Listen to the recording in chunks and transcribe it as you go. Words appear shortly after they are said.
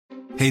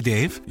Hey,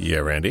 Dave. Yeah,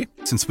 Randy?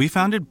 Since we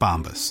founded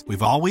Bombas,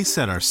 we've always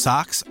said our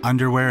socks,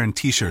 underwear, and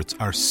T-shirts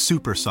are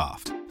super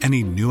soft.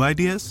 Any new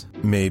ideas?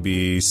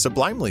 Maybe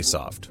sublimely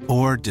soft.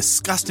 Or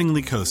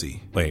disgustingly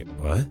cozy. Wait,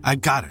 what? I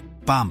got it.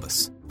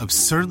 Bombas.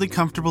 Absurdly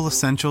comfortable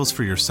essentials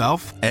for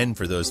yourself and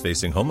for those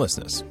facing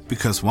homelessness.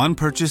 Because one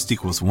purchased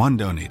equals one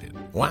donated.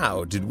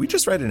 Wow, did we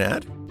just write an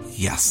ad?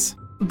 Yes.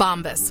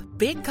 Bombas.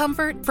 Big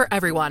comfort for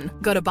everyone.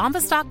 Go to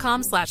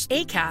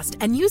bombas.com/ACAST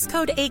and use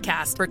code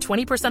ACAST for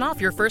 20%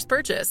 off your first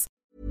purchase.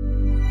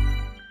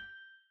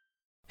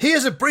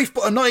 Here's a brief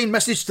but annoying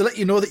message to let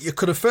you know that you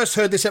could have first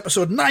heard this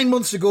episode 9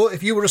 months ago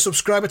if you were a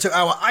subscriber to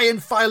our Iron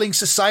Filing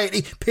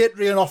Society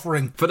Patreon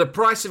offering. For the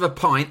price of a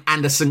pint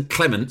and a St.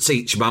 Clement's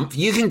each month,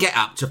 you can get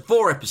up to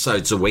 4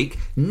 episodes a week,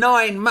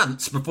 9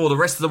 months before the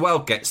rest of the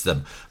world gets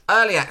them.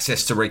 Early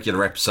access to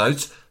regular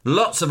episodes,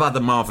 lots of other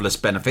marvellous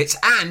benefits,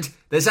 and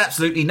there's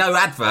absolutely no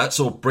adverts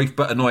or brief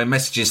but annoying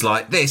messages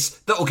like this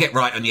that'll get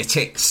right on your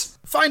ticks.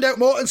 Find out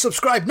more and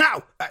subscribe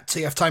now at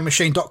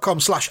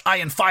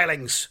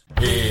tftimemachine.com/ironfilings.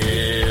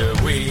 Here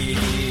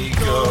we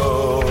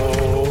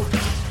go.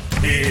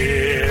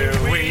 Here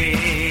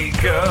we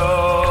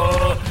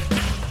go.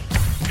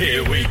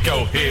 Here we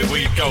go. Here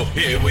we go.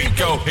 Here we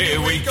go. Here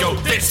we go.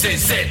 This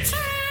is it.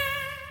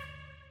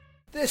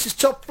 This is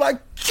Top Flight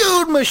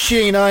Tune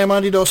Machine. I am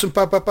Andy Dawson.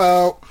 Pow, pow,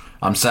 pow.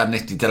 I'm Sam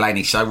Nifty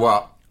Delaney. So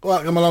what?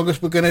 Welcome along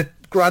as we're going to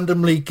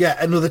randomly get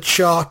another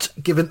chart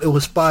given to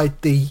us by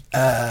the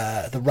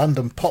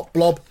random pop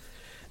blob.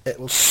 It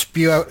will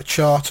spew out a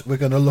chart. We're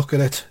going to look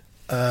at it.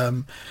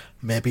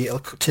 Maybe it'll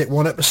take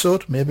 1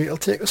 episode. Maybe it'll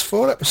take us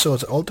 4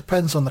 episodes. It all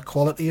depends on the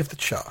quality of the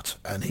chart.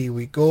 And here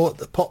we go.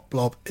 The pop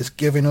blob is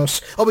giving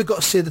us... Oh, we've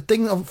got to say the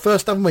thing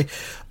first, haven't we?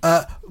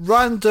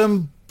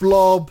 Random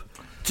blob,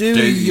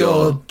 do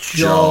your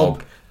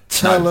job.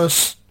 Tell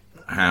us...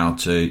 how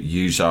to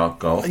use our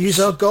gobs. Use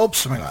our gobs,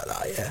 something like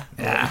that, yeah.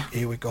 Yeah.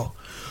 Here we go.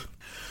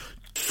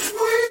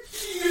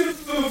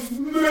 20th of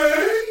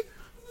May,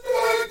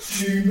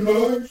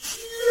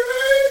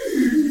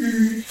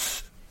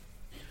 1998.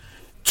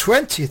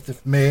 20th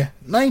of May,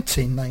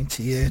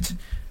 1998.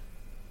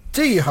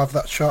 Do you have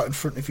that chart in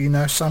front of you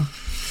now, Sam?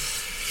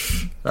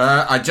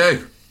 I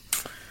do.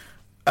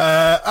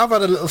 I've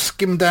had a little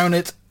skim down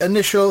it.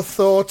 Initial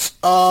thoughts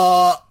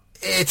are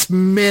it's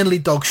mainly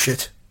dog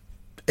shit.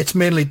 It's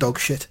mainly dog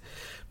shit.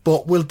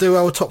 But we'll do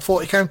our top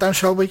 40 countdown,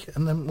 shall we?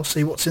 And then we'll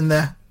see what's in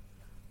there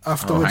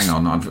afterwards. Oh,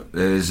 hang on.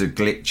 There's a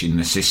glitch in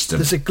the system.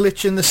 There's a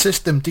glitch in the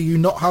system. Do you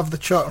not have the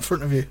chart in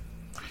front of you?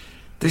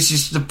 This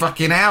is the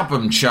fucking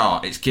album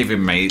chart it's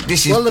giving me.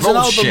 This is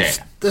bullshit.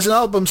 There's an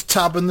albums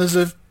tab and there's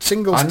a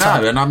singles tab.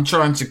 I know, and I'm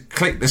trying to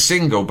click the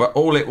single, but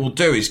all it will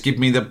do is give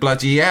me the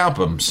bloody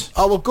albums.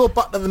 I will go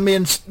back to the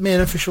main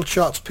official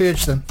charts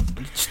page then.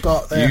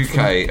 Start there.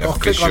 UK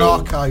official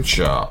on archive.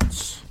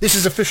 charts. This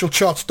is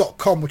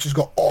officialcharts.com, which has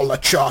got all the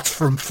charts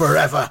from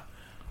forever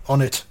on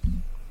it.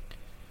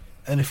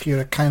 And if you're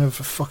a kind of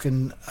a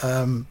fucking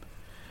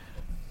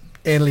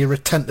anally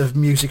retentive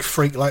music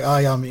freak like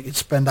I am, you could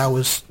spend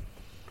hours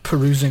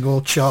perusing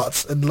all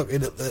charts and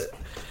looking at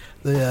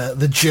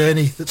the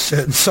journey that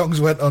certain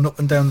songs went on up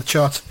and down the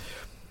chart.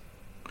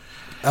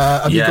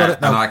 Have you got it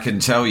now? And I can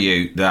tell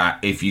you that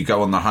if you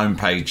go on the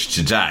homepage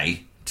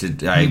today,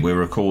 we're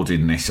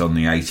recording this on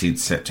the 18th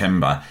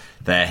September,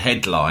 their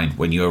headline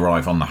when you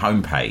arrive on the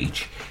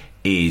homepage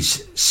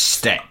is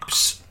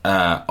Steps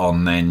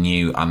on their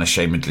new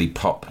Unashamedly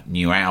Pop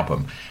new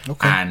album.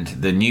 Okay. And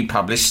the new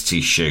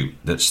publicity shoot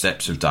that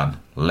Steps have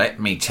done, let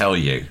me tell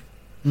you,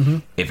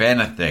 if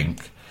anything,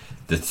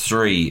 the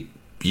 3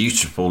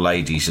 beautiful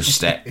ladies of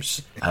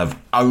Steps have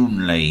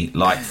only,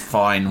 like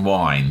fine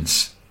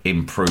wines,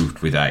 improved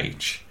with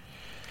age.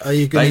 Are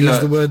you going to use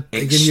the word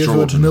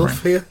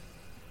MILF here?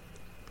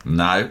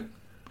 No,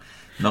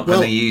 not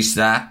going to use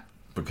that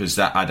because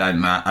that I don't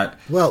know.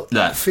 Look,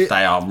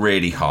 they are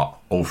really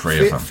hot, all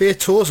 3 of them. Faye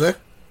Tozer,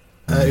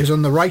 who's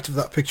on the right of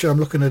that picture. I'm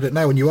looking at it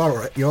now, and you are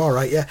right.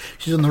 Yeah,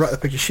 she's on the right of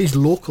the picture. She's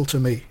local to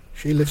me.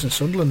 She lives in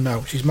Sunderland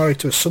now. She's married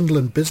to a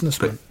Sunderland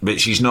businessman. But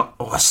she's not...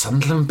 Oh, a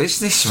Sunderland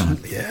businessman?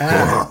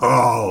 Yeah.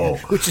 Oh.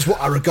 Which is what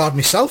I regard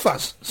myself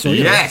as. So,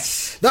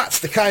 yes. That's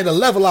the kind of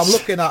level I'm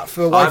looking at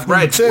for wife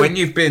number 2.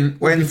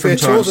 When from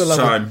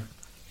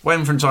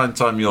time to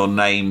time your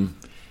name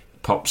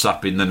pops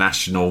up in the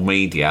national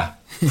media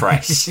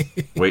press,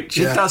 which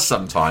it does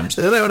sometimes,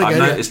 I've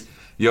noticed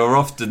you're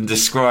often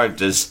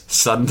described as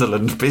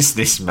Sunderland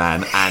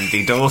businessman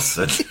Andy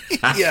Dawson.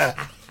 yeah.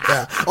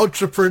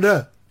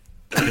 Entrepreneur.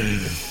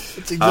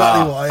 That's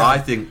exactly what I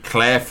think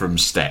Claire from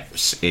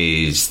Steps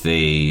is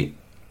the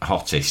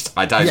hottest.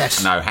 I don't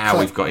know how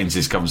we've got into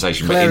this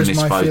conversation, Claire but in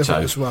this photo,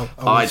 as well.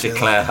 I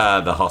declare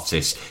her the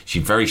hottest.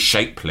 She's very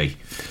shapely.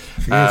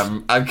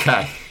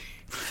 Okay.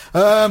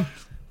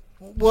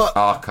 What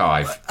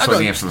archive?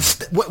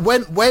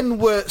 When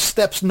were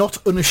Steps not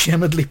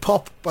unashamedly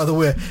pop? By the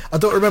way, I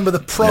don't remember the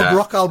prog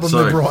rock album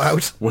they brought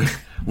out.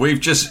 We've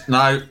just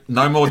no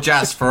more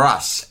jazz for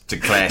us.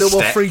 Declare no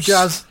Steps. more free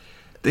jazz.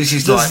 This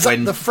is like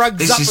when the Frank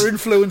Zappa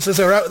influences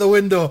are out the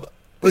window.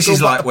 This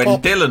is like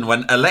when Dylan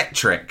went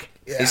electric.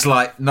 It's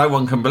like no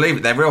one can believe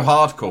it. Their real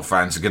hardcore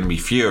fans are going to be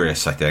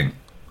furious, I think,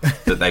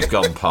 that they've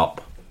gone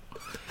pop.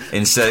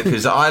 Instead,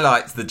 because I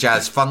liked the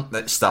jazz funk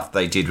stuff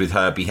they did with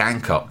Herbie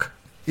Hancock.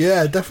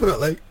 Yeah,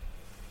 definitely.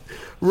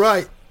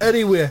 Right,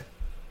 anyway,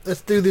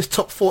 let's do this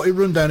top 40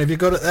 rundown. Have you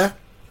got it there?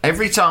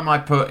 Every time I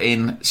put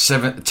in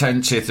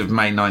 20th of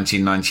May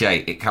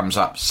 1998, it comes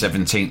up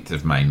 17th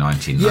of May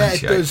 1998. Yeah,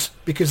 it does,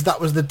 because that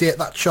was the date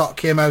that chart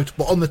came out.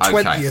 But on the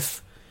 20th,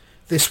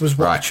 this was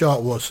what the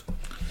chart was.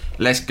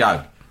 Let's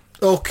go.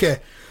 Okay.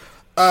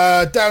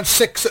 Down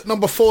 6 at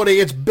number 40,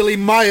 it's Billy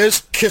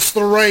Myers, Kiss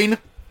the Rain.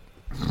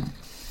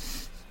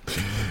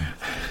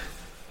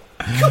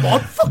 Come on,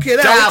 fucking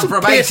hell. Down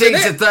from 18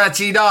 to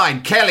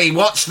 39, Kelly,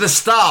 Watch the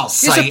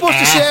Stars. You're supposed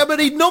to say how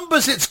many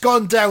numbers it's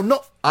gone down,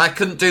 not... I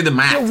couldn't do the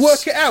maths. You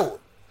work it out.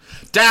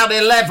 Down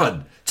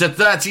 11 to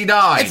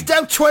 39. It's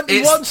down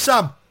 21,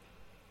 Sam.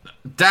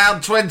 Down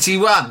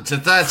 21 to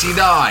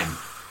 39.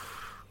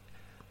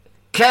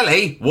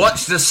 Kelly,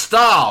 Watch the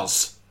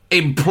Stars.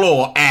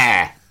 Implore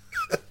air.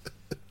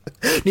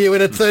 New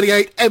in at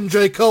 38,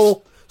 MJ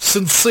Cole,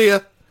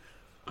 Sincere.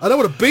 I know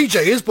what a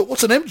BJ is, but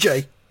what's an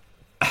MJ?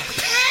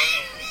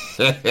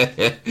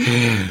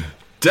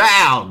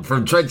 Down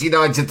from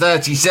 29 to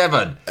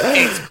 37.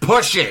 It's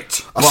Push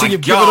It by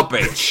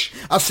Garbage.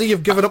 I see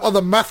you've given up on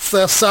the maths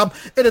there, Sam.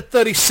 In at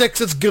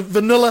 36, it's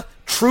Vanilla,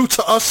 True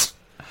to Us.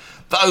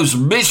 Those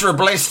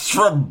miserablists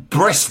from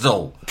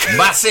Bristol.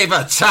 Massive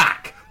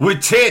Attack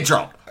with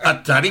Teardrop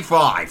at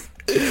 35.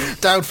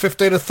 Down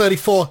 15 to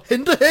 34,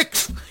 Hinder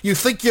Hicks, You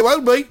Think You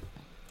Own Me.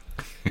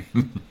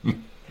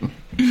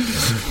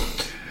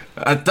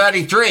 At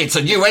 33, it's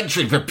a new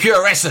entry for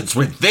Pure Essence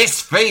with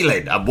This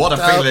Feeling. And what a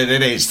feeling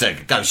it is to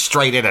go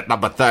straight in at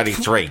number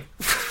 33.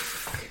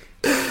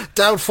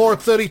 Down 4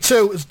 at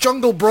 32 is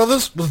Jungle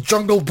Brothers with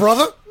Jungle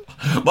Brother.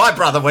 My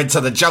brother went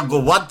to the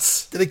jungle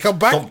once. Did he come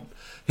back?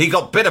 He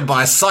got bitten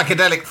by a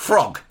psychedelic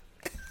frog.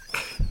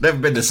 Never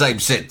been the same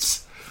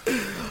since.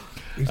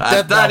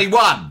 At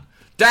 31,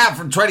 down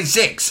from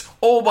 26,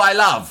 All My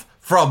Love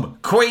from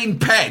Queen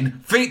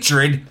Pen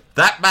featuring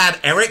that man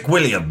Eric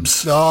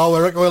Williams. Oh,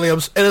 Eric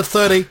Williams. In at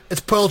 30,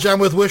 it's Pearl Jam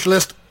with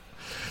Wishlist.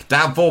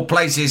 Down 4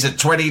 places at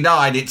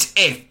 29, it's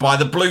If by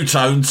the Blue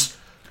Tones.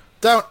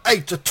 Down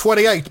 8 to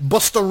 28,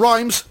 Busta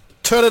Rhymes,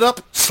 Turn It Up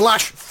 /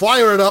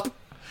 Fire It Up.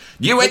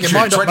 New entry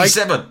at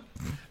 27.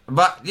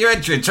 But new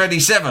entry at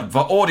 27 for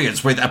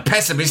Audience with A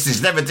Pessimist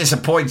Is Never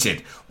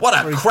Disappointed. What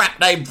a crap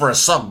name for a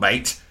song,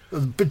 mate. A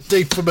bit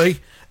deep for me.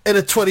 In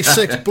at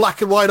 26,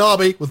 Black and White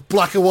Army with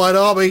Black and White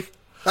Army.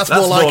 That's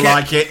more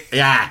like it.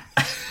 Yeah.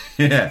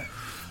 Yeah.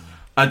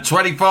 At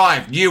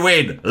 25, new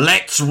in,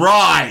 Let's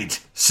Ride,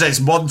 says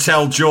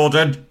Montel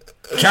Jordan.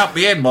 Count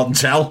me in,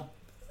 Montel.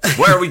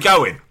 Where are we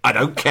going? I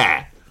don't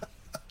care.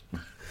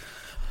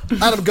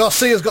 Adam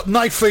Garcia's got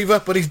Night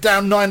Fever, but he's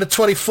down 9 to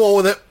 24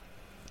 with it.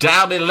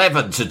 Down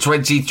 11 to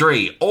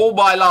 23, All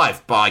My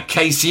Life by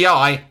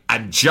KCI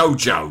and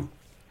JoJo.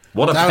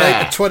 What a down pair.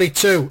 Down 8 to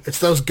 22, it's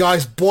those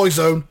guys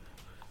Boyzone,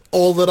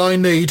 All That I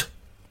Need.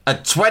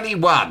 At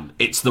 21,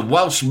 it's the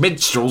Welsh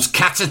Minstrels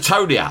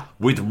Catatonia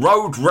with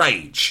Road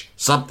Rage,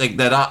 something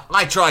that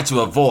I try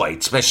to avoid,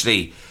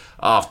 especially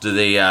after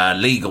the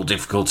legal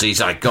difficulties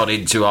I got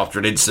into after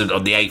an incident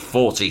on the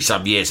A40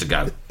 some years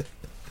ago.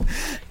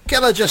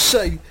 Can I just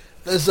say,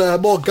 there's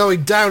more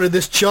going down in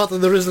this chart than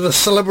there is in a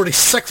celebrity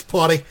sex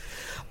party.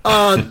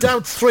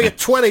 Down 3 at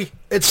 20,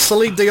 it's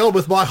Celine Dion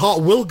with My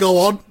Heart Will Go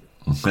On.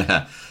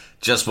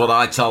 Just what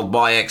I told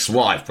my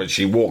ex-wife when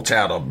she walked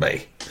out on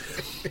me.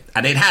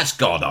 And it has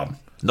gone on.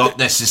 Not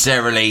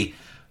necessarily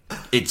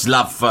its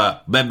love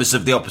for members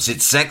of the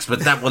opposite sex,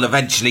 but that will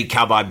eventually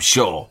come, I'm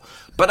sure.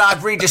 But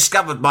I've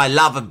rediscovered my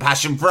love and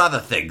passion for other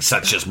things,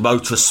 such as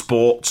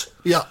motorsport.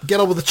 Yeah, get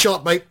on with the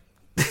chart, mate.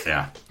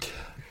 Yeah.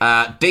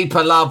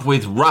 Deeper Love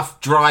with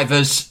Rough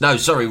Drivers. No,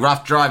 sorry,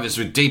 Rough Drivers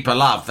with Deeper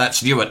Love.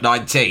 That's new at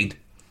 19.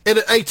 In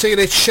at 18,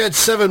 it's Shed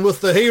 7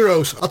 with The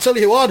Heroes. I'll tell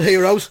you who aren't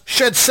heroes.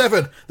 Shed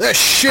 7. They're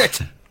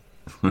shit.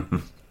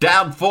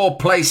 Down 4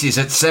 places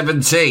at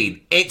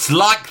 17. It's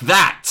Like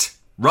That.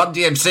 Run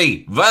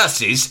DMC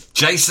versus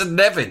Jason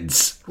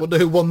Nevins. Wonder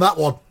who won that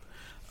one.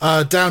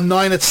 Down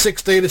 9 at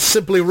 16. It's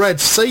Simply Red.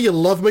 Say You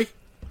Love Me.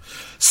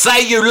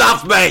 Say you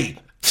love me.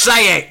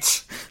 Say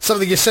it.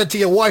 Something you said to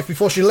your wife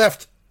before she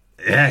left.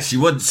 Yeah, she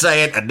wouldn't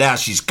say it and now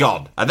she's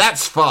gone. And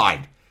that's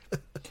fine.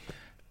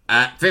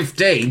 At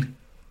 15,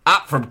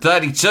 up from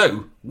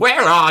 32.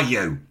 Where are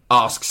you?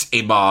 Asks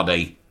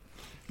Imani.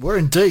 Where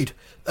indeed.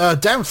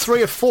 Down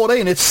 3 at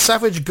 14, it's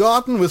Savage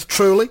Garden with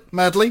Truly,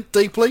 Madly,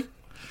 Deeply.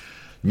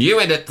 New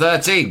in at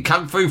 13,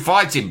 Kung Fu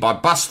Fighting by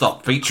Bus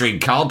Stop featuring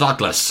Carl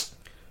Douglas.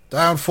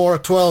 Down 4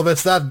 at 12,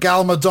 it's That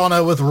Gal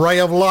Madonna with Ray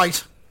of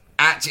Light.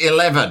 At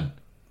 11,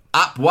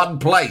 up 1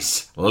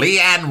 place,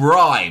 Leanne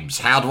Rhymes,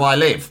 How Do I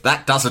Live?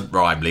 That doesn't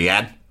rhyme,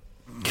 Leanne.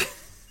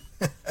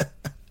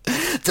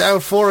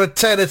 Down 4 at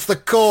 10, it's The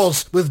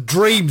Cause with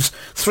Dreams,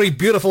 3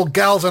 beautiful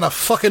gals and a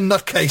fucking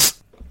nutcase.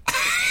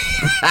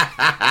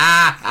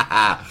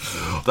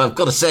 But I've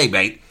got to say,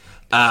 mate,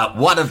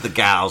 One of the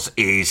gals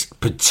is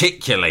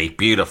particularly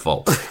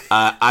beautiful.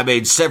 I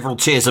mean, several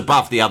tiers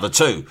above the other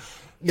two.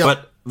 Yep.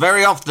 But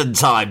very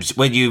oftentimes,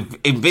 when you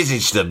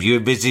envisage them, you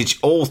envisage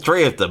all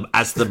three of them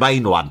as the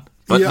main one.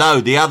 But Yeah.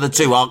 no, the other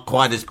two aren't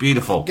quite as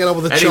beautiful. Get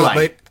over the chart,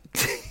 mate.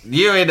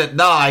 You in at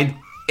 9,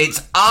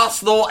 it's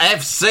Arsenal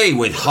FC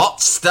with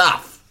hot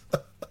stuff.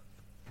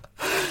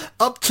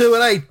 Up to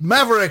at 8,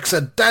 Mavericks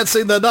are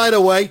dancing the night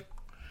away.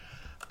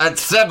 At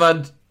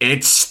 7,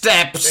 it's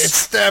Steps. It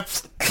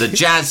steps. The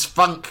jazz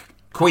funk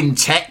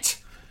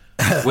quintet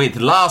with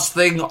Last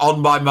Thing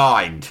on My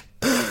Mind.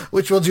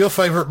 Which one's your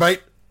favourite,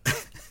 mate?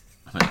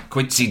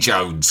 Quincy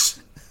Jones.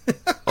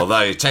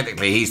 Although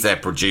technically he's their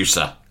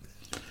producer.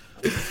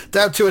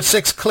 Down to at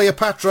 6,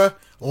 Cleopatra.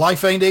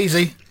 Life ain't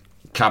easy.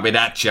 Coming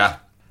at ya.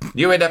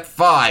 You in at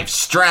 5,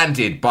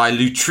 Stranded by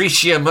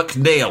Lutricia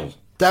McNeil.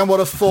 Down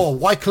one at 4,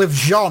 Wycliffe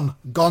Jean.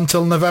 Gone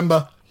till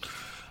November.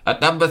 At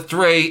number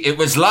 3, it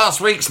was last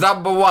week's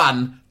number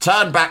 1,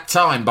 Turn Back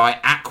Time by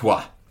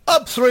Aqua.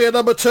 Up 3 at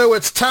number 2,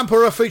 it's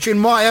Tampere featuring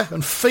Maya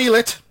and Feel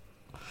It.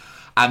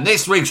 And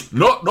this week's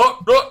number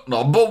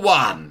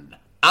 1,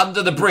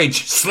 Under the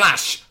Bridge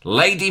 /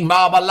 Lady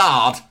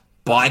Marmalade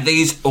by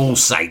These All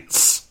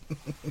Saints.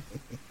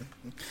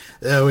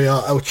 There we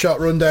are, our chart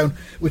rundown,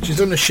 which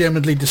is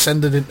unashamedly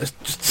descended into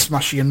just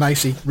Smashy and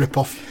Nicey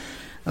rip-off,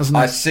 hasn't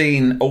I've it?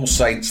 seen All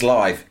Saints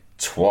live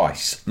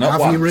twice. Not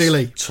Have once. you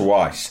really?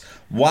 Twice.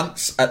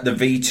 Once at the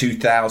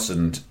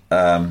V2000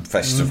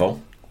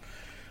 festival,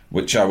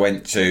 which I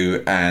went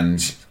to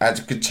and had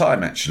a good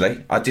time,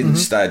 actually. I didn't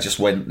stay, I just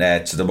went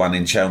there to the one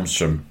in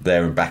Chelmsford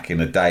there and back in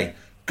the day.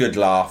 Good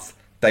laugh.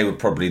 They were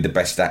probably the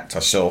best act I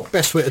saw.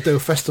 Best way to do a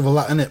festival,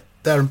 that, innit?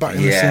 There and back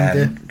in the Yeah,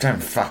 same day.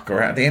 don't fuck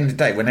around. At the end of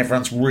the day, when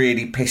everyone's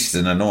really pissed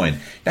and annoying, you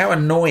know how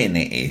annoying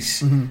it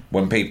is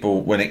when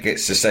it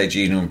gets to stage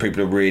when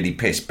people are really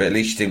pissed, but at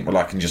least you think, well,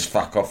 I can just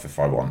fuck off if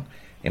I want.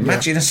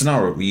 Imagine a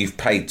scenario where you've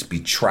paid to be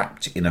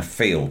trapped in a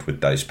field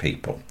with those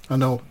people. I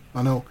know.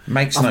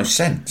 Makes no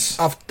sense.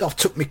 I've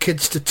took my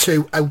kids to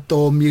 2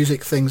 outdoor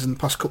music things in the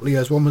past couple of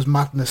years. One was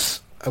Madness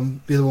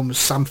and the other one was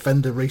Sam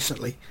Fender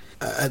recently.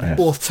 At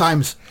both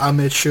times, I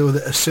made sure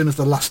that as soon as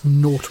the last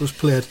note was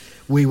played,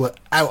 we were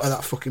out of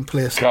that fucking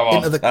place. Come on,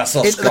 into the that's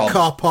us into the gone.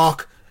 car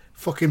park,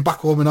 fucking back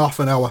home in half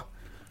an hour.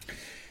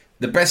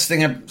 The best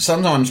thing,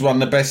 sometimes one of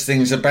the best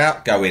things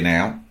about going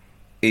out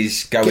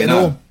is going Getting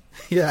home. home.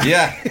 Yeah.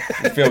 Yeah,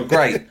 I feel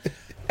great.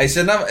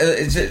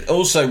 It's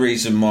also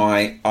reason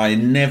why I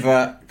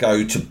never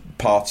go to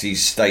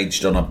parties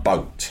staged on a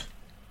boat.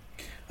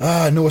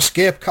 No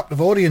escape,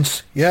 captive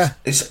audience. Yeah.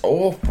 It's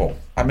awful.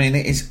 I mean,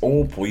 it is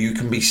awful. You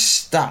can be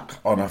stuck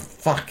on a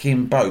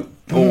fucking boat,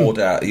 bored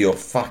out of your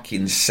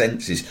fucking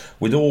senses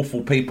with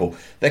awful people.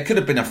 There could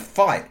have been a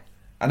fight.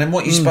 And then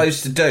what you're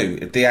supposed to do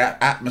if the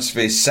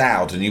atmosphere's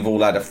soured and you've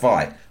all had a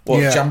fight?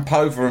 Well, Yeah. jump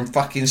over and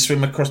fucking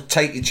swim across,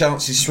 take your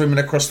chances swimming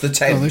across the I don't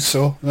think Thames.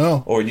 so.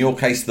 No. Or in your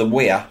case, the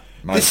Weir.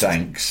 No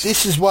thanks.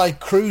 This is why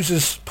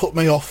cruises put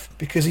me off,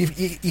 because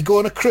if you go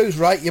on a cruise,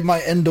 right, you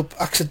might end up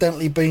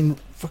accidentally being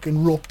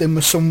fucking roped in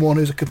with someone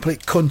who's a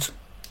complete cunt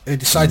who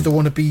decides they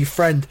want to be your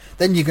friend.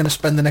 Then you're going to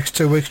spend the next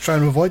 2 weeks trying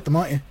to avoid them,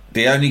 aren't you?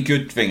 The only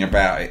good thing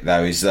about it,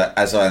 though, is that,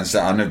 as I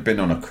understand, I've never been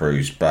on a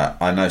cruise, but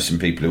I know some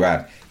people who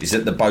have, is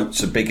that the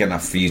boats are big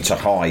enough for you to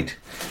hide.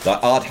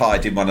 Like, I'd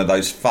hide in one of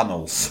those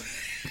funnels.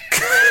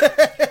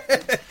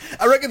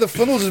 I reckon the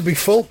funnels would be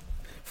full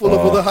of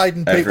other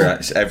hiding people.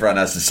 Everyone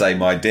has the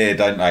same idea,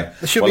 don't they?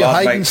 There should be a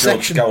I'd hiding make sure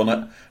section. to go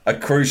on a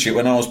cruise ship.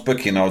 When I was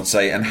booking, I would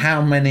say, and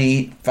how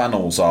many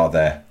funnels are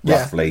there, Yeah.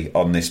 roughly,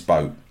 on this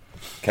boat?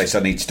 In case I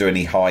need to do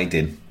any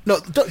hiding. No,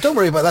 don't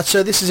worry about that,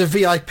 sir. This is a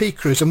VIP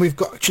cruise, and we've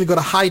actually got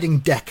a hiding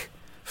deck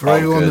for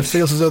anyone that good.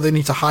 feels as though they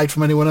need to hide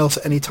from anyone else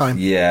at any time.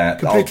 Yeah, I'll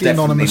Completely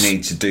definitely anonymous.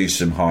 need to do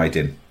some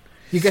hiding.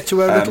 You get to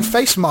wear a little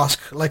face mask,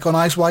 like on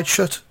Eyes Wide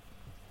Shut.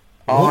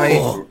 I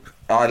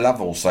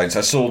love All Saints.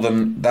 I saw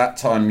them that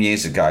time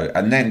years ago,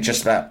 and then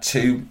just about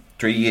 2-3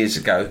 years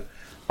ago,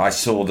 I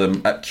saw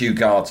them at Kew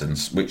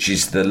Gardens, which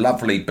is the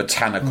lovely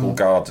botanical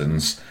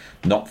gardens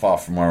not far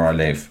from where I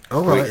live.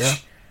 Oh, right, which, yeah.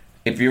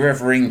 if you're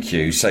ever in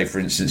Kew, say for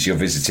instance you're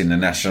visiting the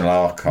National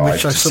Archive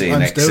Which I to see an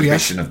sometimes do,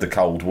 exhibition of the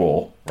Cold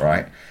War,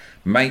 right?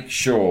 Make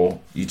sure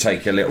you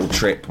take a little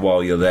trip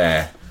while you're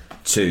there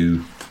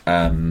to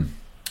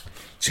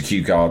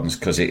Kew Gardens,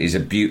 because it is a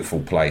beautiful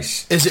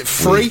place. Is it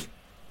free?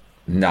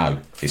 No,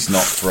 it's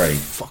not free.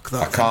 Fuck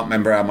that. I can't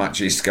remember how much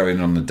it's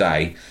going on the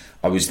day.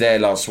 I was there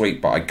last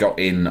week, but I got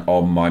in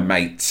on my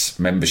mate's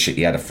membership.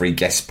 He had a free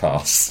guest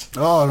pass.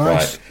 Oh,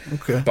 nice. Right.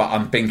 Okay. But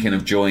I'm thinking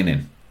of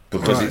joining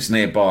because Right. it's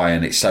nearby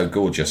and it's so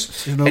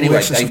gorgeous. There's no Anyway,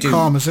 oasis they of do.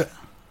 calm, is it?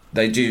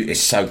 They do. It's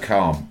so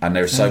calm, and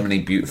there are so many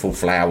beautiful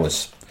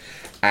flowers.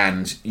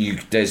 And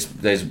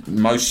there's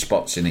most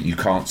spots in it you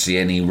can't see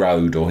any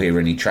road or hear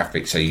any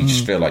traffic, so you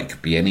just feel like you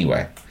could be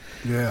anywhere.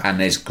 Yeah. And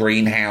there's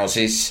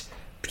greenhouses,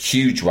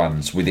 huge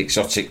ones with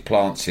exotic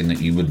plants in that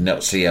you would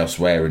not see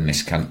elsewhere in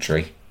this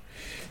country,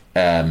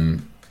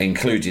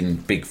 including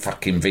big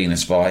fucking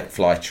Venus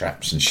fly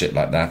traps and shit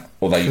like that.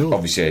 Although Cool.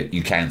 obviously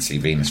you can see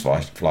Venus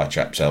fly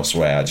traps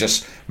elsewhere. I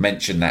just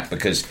mentioned that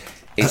because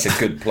it's a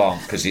good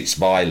plant because it's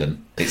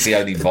violent. It's the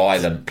only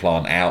violent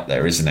plant out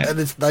there, isn't it? And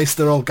it's nice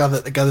they're all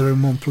gathered together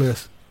in one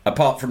place.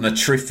 Apart from the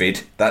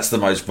Triffid, that's the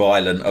most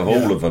violent of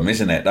all of them,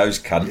 isn't it? Those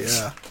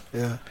cunts.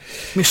 Yeah.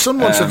 My son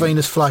wants a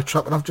Venus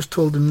flytrap, and I've just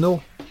told him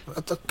no.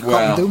 I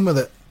can't do with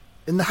it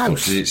in the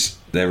house.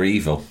 They're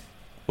evil.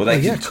 Well,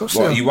 of course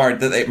they are. Are you worried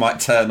that it might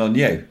turn on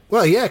you?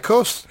 Well, yeah, of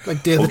course.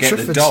 Like or get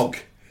the dog.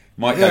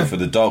 Might go for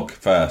the dog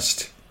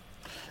first.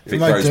 If it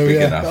grows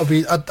big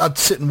enough. I'd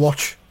sit and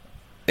watch.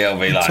 It'll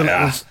be like,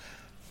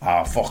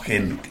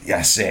 fucking,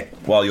 that's it.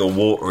 While you're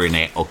watering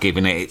it or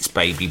giving it its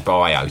baby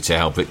bio to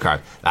help it grow.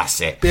 That's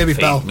it. Baby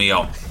Feed me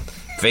up.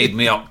 Feed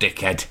me up,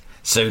 dickhead.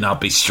 Soon I'll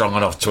be strong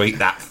enough to eat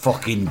that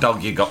fucking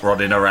dog you got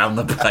running around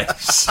the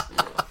place.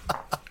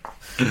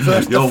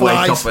 You'll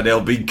wake up and he'll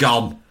be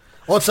gone.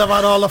 Once I've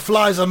had all the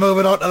flies, I'm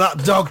moving on to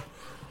that dog.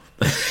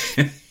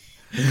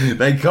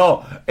 They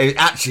call it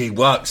actually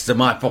works to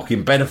my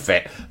fucking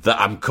benefit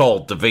that I'm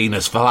called the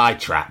Venus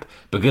flytrap,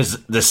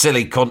 because the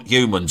silly cunt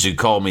humans who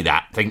call me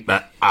that think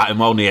that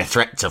I'm only a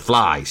threat to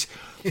flies.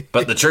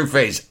 But the truth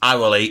is, I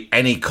will eat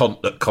any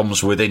cunt that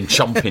comes within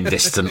chomping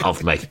distance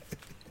of me,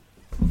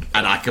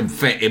 and I can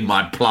fit in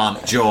my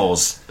plant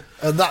jaws.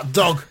 And that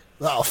dog,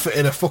 that'll fit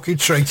in a fucking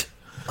treat.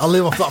 I'll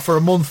live off that for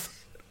a month,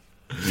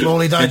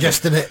 slowly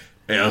digesting it.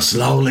 It'll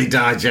slowly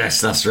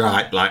digest. That's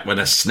right, like when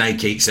a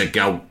snake eats a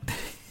goat.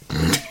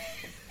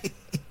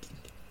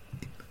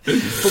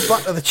 But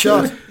back to the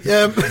chart.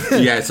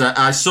 Yeah, so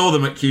I saw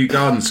them at Kew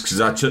Gardens because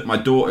I took my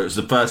daughter. It was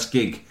the first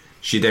gig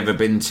she'd ever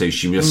been to.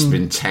 She must have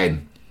been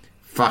 10.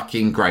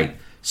 Fucking great.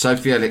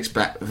 Sophie Ellis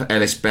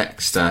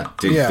Bextor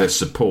did the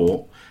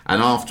support,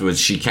 and afterwards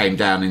she came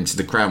down into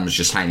the crowd and was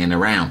just hanging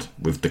around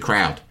with the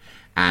crowd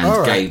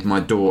and gave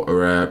my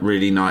daughter a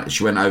really nice...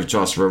 She went over to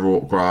ask for her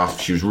autograph.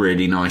 She was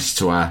really nice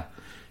to her.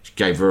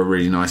 Gave her a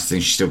really nice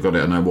thing. She still got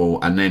it on her wall.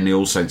 And then the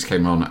All Saints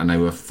came on and they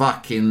were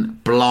fucking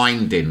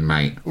blinding,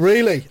 mate.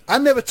 Really? I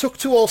never took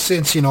to All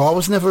Saints, you know. I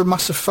was never a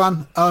massive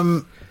fan.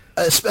 And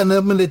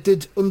then when they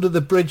did Under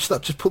the Bridge,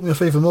 that just put me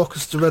off even more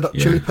because it's a Red Hot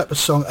Chili Peppers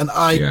song. And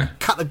I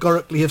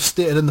categorically have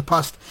stated in the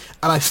past,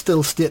 and I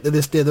still state to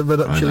this day, the Red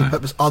Hot Chili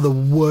Peppers are the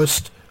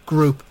worst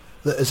group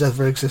that has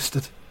ever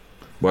existed.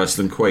 Worse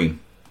than Queen?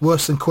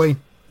 Worse than Queen.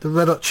 The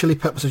Red Hot Chili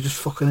Peppers are just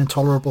fucking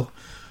intolerable.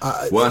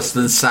 Worse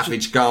than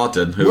Savage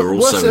Garden, who are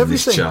also in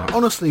this chart.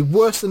 Honestly,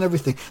 worse than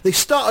everything. They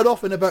started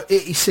off in about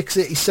 86,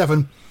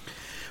 87,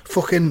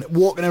 fucking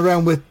walking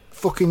around with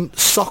fucking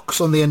socks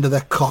on the end of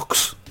their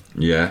cocks.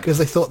 Yeah. Because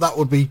they thought that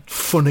would be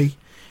funny.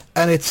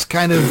 And it's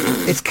kind of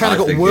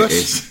got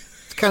worse.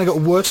 It's kind of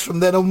got worse from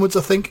then onwards,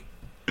 I think.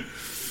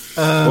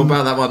 What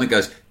about that one that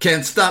goes,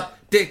 can't stop,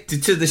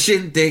 addicted to the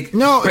shindig.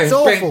 No, it's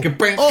awful.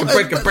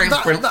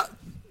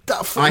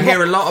 I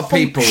hear a lot of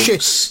people.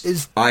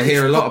 I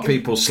hear a lot of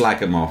people slag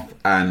them off,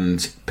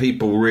 and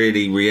people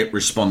really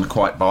respond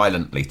quite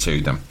violently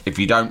to them. If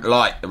you don't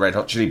like the Red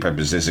Hot Chili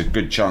Peppers, there's a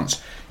good chance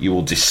you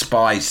will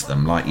despise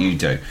them, like you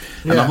do.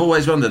 And I've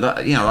always wondered,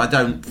 I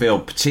don't feel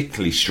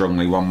particularly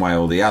strongly one way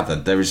or the other.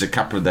 There is a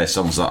couple of their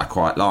songs that I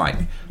quite like,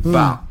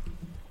 but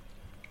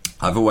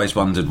I've always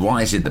wondered,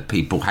 why is it that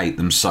people hate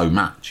them so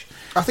much?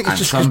 I think it's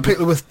just because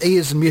people with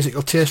ears and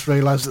musical taste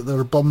realise that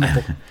they're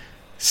abominable.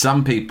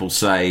 Some people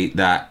say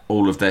that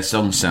all of their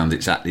songs sound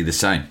exactly the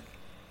same.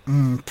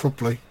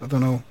 Probably. I don't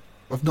know.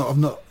 I've not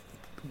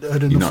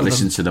heard enough. You've not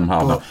listened to them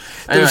hard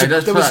enough. Anyway,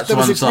 let's put that to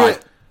one side.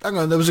 Hang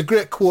on, there was a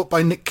great quote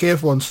by Nick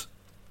Cave once,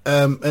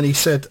 and he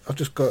said, I've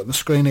just got it on the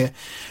screen here,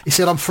 he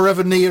said, I'm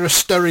forever near a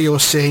stereo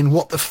saying,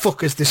 what the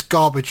fuck is this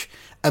garbage?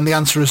 And the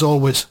answer is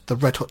always, the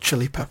Red Hot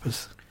Chili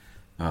Peppers.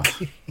 Oh.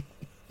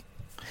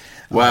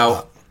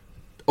 Well,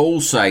 All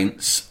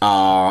Saints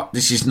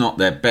this is not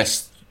their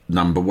best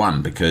number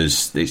one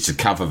because it's a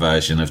cover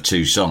version of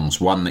two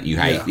songs, one that you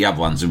hate, the other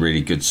one's a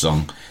really good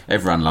song.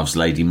 Everyone loves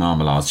Lady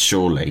Marmalade,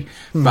 surely,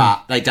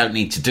 but they don't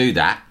need to do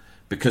that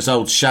because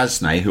old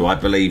Shaznay, who I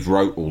believe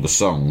wrote all the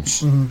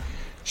songs,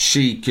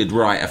 she could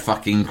write a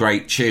fucking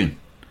great tune,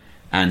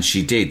 and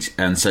she did.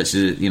 And so it's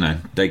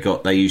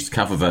they used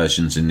cover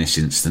versions in this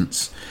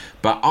instance.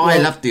 But I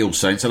loved the All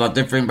Saints. I loved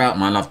everything about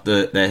them. I loved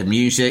their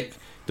music,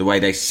 the way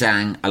they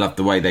sang. I loved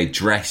the way they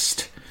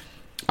dressed.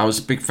 I was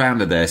a big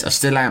fan of theirs. I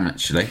still am,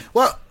 actually.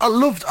 Well, I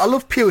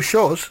love Pure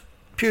Shores.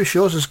 Pure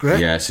Shores is great.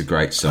 Yeah, it's a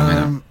great song,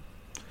 isn't it?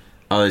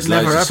 Oh, there's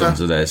loads of songs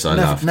of theirs I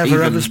love.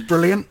 Never Ever's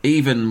brilliant.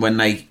 Even when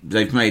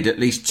they've made at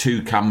least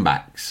two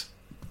comebacks,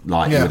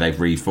 where they've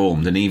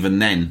reformed, and even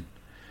then,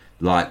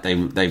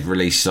 they've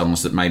released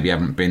songs that maybe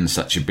haven't been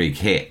such a big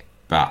hit,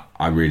 but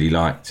I really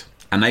liked.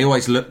 And they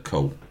always look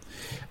cool,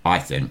 I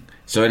think.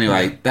 So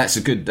anyway, that's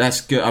good.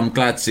 I'm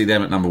glad to see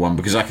them at number one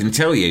because I can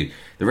tell you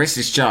the rest of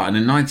this chart. And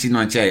in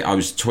 1998, I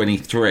was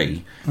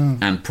 23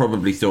 and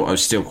probably thought I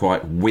was still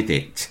quite with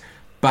it.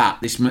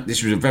 But this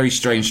was a very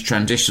strange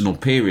transitional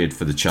period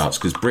for the charts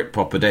because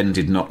Britpop had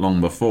ended not long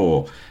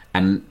before,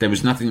 and there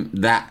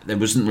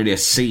wasn't really a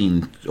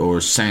scene or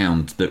a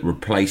sound that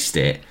replaced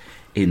it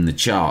in the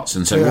charts.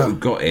 And so what we've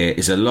got here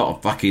is a lot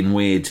of fucking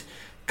weird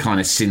kind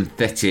of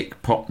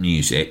synthetic pop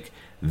music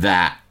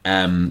that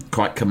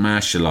quite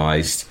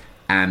commercialised.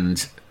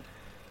 and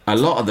a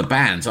lot of the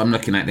bands I'm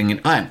looking at thinking,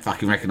 I don't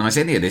fucking recognise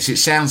any of this. It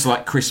sounds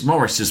like Chris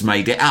Morris has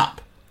made it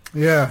up.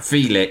 Yeah.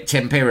 Feel It,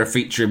 Tempera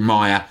featuring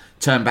Maya,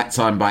 Turn Back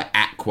Time by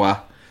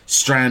Aqua,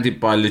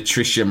 Stranded by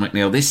Latricia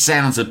McNeil. This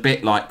sounds a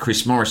bit like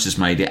Chris Morris has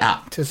made it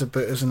up. It is a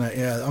bit, isn't it?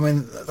 Yeah. I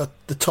mean,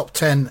 the top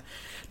 10,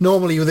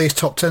 normally with these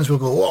top 10s we'll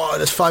go, oh,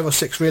 there's 5 or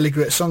 6 really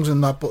great songs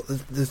in that, but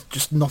there's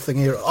just nothing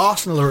here.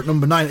 Arsenal are at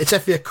number 9. It's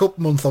FA Cup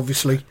month,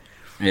 obviously.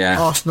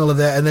 Yeah. Arsenal are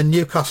there, and then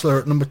Newcastle are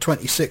at number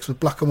 26 with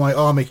Black and White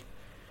Army.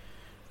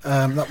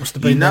 That must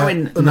have been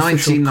in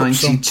unofficial cup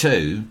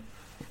song.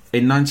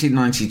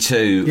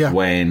 1992,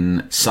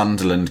 when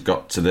Sunderland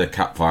got to the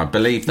cup final, I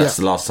believe that's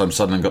the last time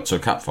Sunderland got to a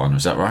cup final,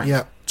 is that right?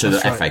 Yeah. To the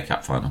right. FA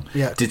Cup final.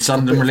 Yeah. Did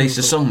Sunderland release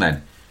a song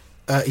then?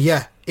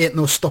 Yeah. Ain't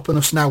No Stopping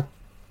Us Now.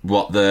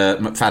 What, the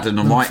McFadden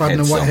and Whitehead McFadden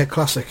and song? Whitehead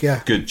classic,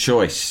 yeah. Good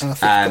choice.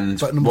 And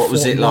what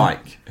was it 41.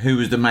 like? Who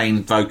was the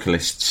main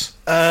vocalists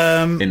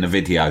in the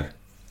video?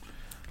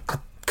 I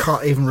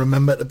can't even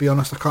remember, to be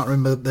honest. I can't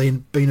remember there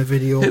being a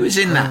video. Who was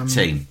in that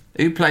team?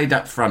 Who played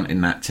up front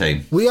in that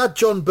team? We had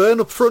John Byrne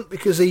up front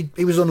because he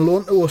was on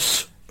loan to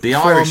us. The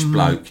Irish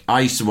bloke.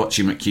 I used to watch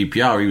him at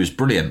QPR. He was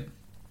brilliant.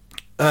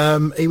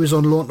 He was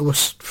on loan to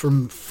us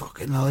from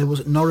fucking hell, was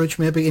it Norwich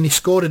maybe? And he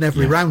scored in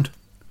every round.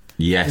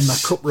 Yes, in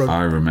that cup run.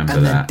 I remember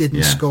and that. And then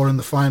didn't score in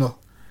the final.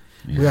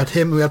 Yeah. We had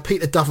him. We had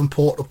Peter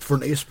Davenport up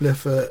front. He used to play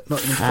for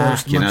Nottingham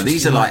Forest. You know,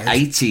 these are like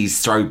 80s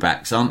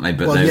throwbacks, aren't they?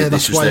 But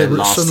this was their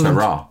last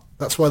hurrah.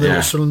 That's why they were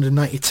at Sunderland in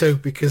 92,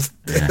 because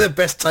their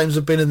best times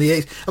have been in the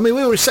 80s. I mean,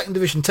 we were a second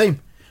division team.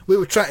 We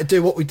were trying to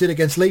do what we did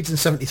against Leeds in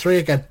 73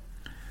 again.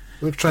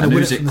 We were trying to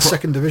win it from the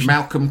second division.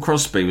 Malcolm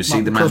Crosby, was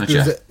he the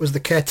manager? Crosby was the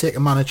caretaker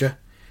manager.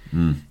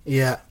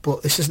 Yeah,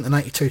 but this isn't the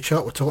 92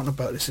 chart we're talking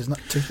about. This is not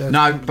 2000.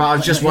 No, but I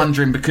was just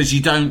wondering, because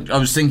I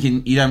was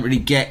thinking you don't really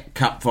get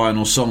cup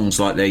final songs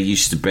like there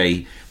used to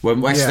be.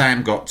 When West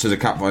Ham got to the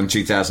cup final in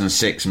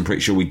 2006, I'm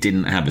pretty sure we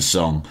didn't have a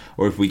song,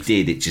 or if we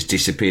did, it just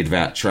disappeared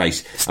without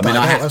trace. I mean,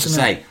 I have to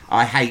say,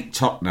 I hate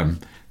Tottenham,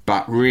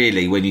 but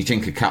really, when you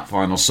think of cup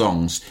final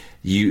songs,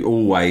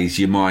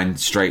 your mind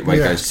straight away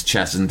goes to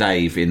Chas and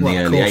Dave in the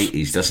early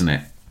 80s, doesn't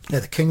it? Yeah,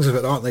 the kings of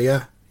it, aren't they?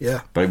 Yeah.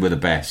 Yeah, they were the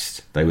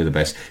best.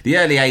 The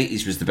early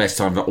 80s was the best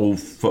time for all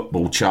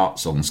football chart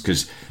songs,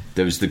 because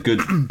there was the good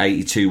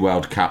 82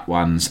 World Cup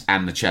ones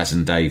and the Chas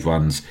and Dave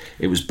ones.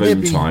 It was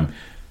boom time.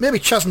 Maybe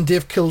Chas and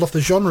Dave killed off the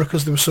genre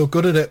because they were so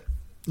good at it.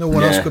 No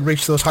one else could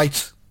reach those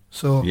heights.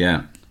 So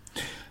yeah.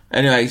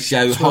 Anyway,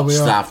 so hot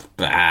stuff,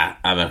 but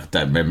I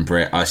don't remember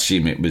it. I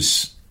assume it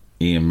was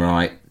Ian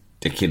Wright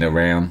dicking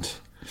around.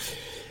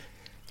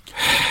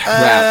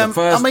 Well, the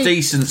first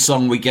decent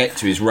song we get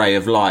to is Ray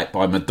of Light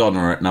by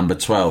Madonna at number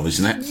 12,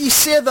 isn't it? You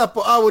say that,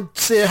 but I would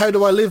say How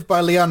Do I Live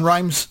by Leanne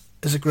Rimes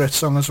is a great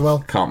song as well.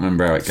 Can't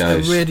remember how it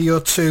goes. A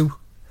Radio 2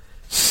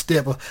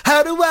 staple.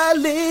 How do I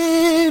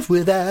live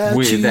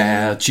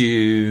without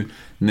you?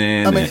 I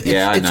mean,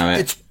 I know it.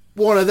 It's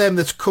one of them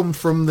that's come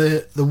from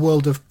the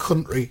world of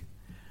country.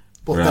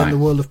 But then the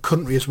world of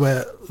country is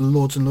where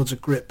loads and loads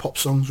of great pop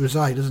songs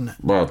reside, isn't it?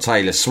 Well,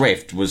 Taylor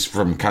Swift was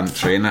from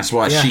country, and that's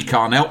why she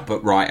can't help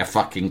but write a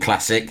fucking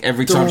classic.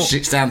 Every time she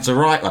sits down to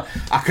write one,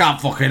 I can't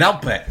fucking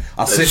help it.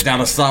 I sit down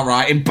and start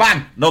writing,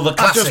 bang, another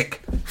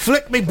classic. I just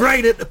flick me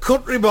brain into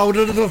country mode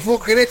and the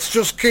fucking hits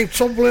just keep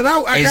tumbling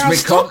out. It's my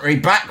country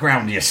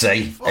background, you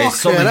see. It's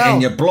something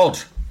in your blood.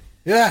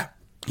 Yeah.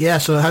 Yeah,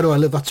 so How Do I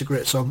Live? That's a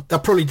great song. I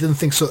probably didn't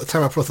think so at the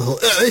time. I probably thought,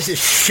 this is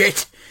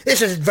shit.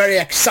 This is very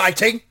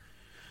exciting.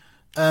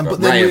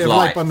 But then Ray of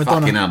Light by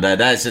Madonna. Fucking hell,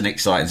 there's an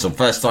exciting song.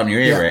 First time you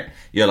hear it,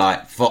 you're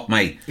like, fuck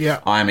me.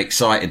 Yeah. I am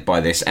excited by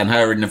this. And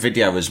her in the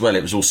video as well,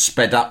 it was all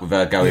sped up with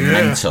her going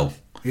mental.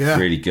 Yeah.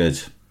 Really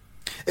good.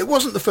 It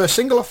wasn't the first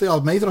single off the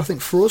album either. I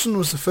think Frozen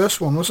was the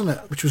first one, wasn't it?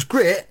 Which was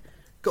great.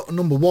 Got to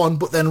number 1,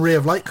 but then Ray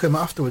of Light came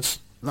afterwards.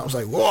 And that was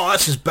like, whoa,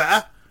 this is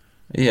better.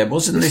 Yeah,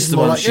 wasn't this the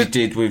one she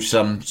did with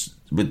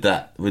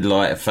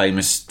like a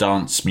famous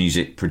dance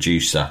music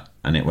producer?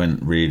 And it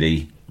went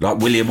really... Like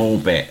William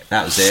Orbit,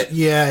 that was it.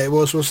 Yeah, it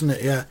was, wasn't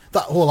it? Yeah.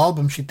 That whole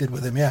album she did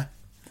with him, yeah.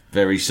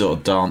 Very sort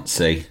of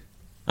dancey.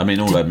 I mean,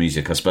 all her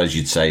music, I suppose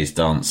you'd say, is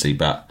dancey,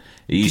 but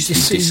it used to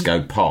be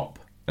disco pop,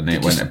 and then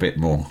it went a bit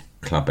more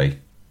clubby.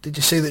 Did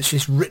you see that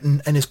she's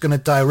written and is going to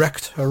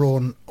direct her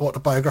own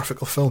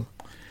autobiographical film?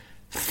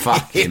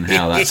 Fucking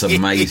hell, that's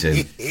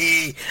amazing.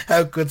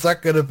 How good's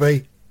that going to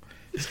be?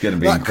 It's going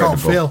to be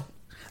incredible.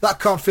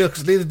 That can't fail,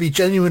 because it'll either be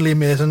genuinely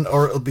amazing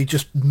or it'll be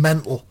just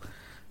mental.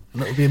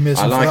 And it'll be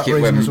amazing for that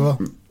reason as well.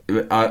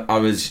 I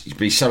was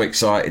be so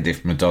excited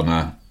if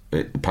Madonna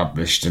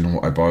published an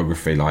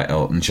autobiography like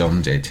Elton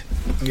John did.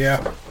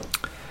 Yeah.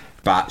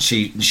 But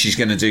she's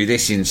going to do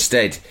this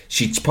instead.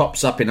 She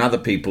pops up in other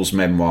people's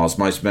memoirs,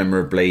 most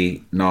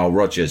memorably Nile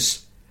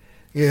Rodgers.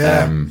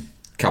 Yeah.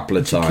 Couple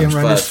of times. Came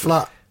around his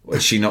flat.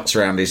 She knocks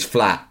around his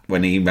flat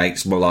when he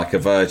makes more like a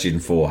virgin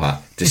for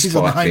her,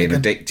 despite being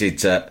addicted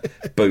to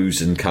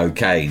booze and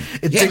cocaine.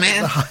 Yeah,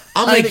 man,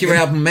 I'll make your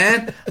album,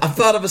 man. I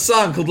thought of a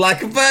song called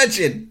Like a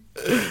Virgin.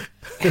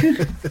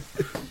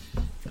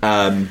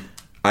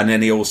 And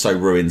then he also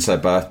ruins her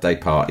birthday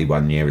party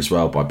one year as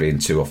well by being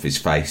too off his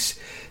face.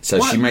 So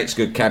What? she makes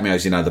good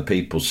cameos in other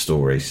people's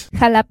stories.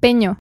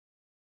 Jalapeño.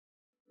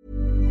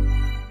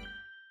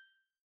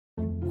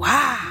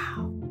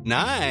 Wow.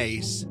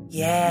 Nice.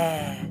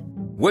 Yeah.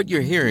 What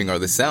you're hearing are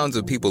the sounds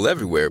of people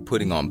everywhere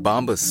putting on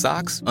Bombas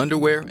socks,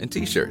 underwear, and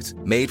T-shirts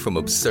made from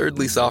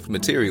absurdly soft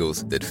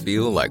materials that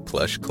feel like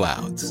plush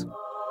clouds.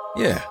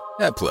 Yeah,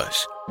 that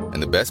plush.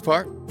 And the best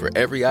part? For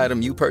every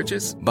item you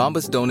purchase,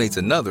 Bombas donates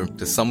another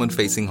to someone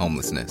facing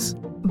homelessness.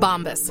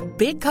 Bombas.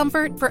 Big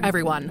comfort for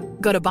everyone.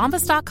 Go to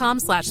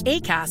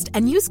bombas.com/ACAST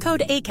and use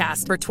code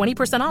ACAST for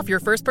 20% off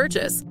your first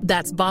purchase.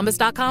 That's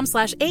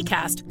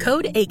bombas.com/ACAST.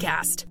 Code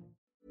ACAST.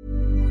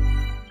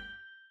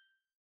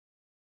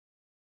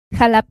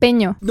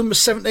 Jalapeño. Number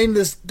 17,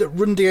 there's the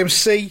Run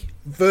DMC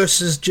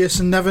versus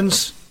Jason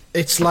Nevins.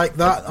 It's like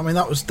that. I mean,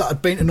 that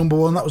had been to number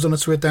 1. That was on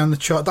its way down the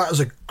chart. That is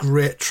a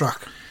great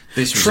track.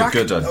 This was a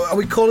good one. Are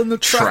we calling them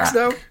tracks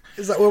now?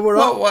 Is that where we're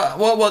at?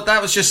 Well,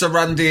 that was just a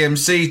Run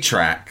DMC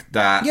track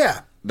that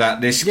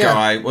this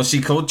guy, what's he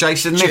called?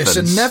 Jason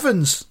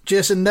Nevins.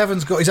 Jason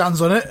Nevins got his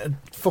hands on it and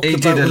fucked He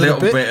about did a with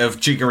little it bit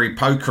of jiggery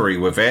pokery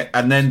with it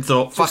and then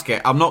thought, fuck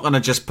it, I'm not going to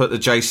just put the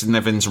Jason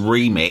Nevins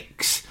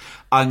remix.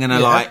 I'm going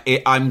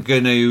to I'm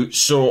going to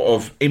sort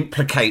of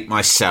implicate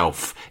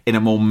myself in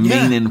a more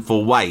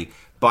meaningful way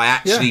by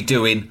actually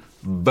doing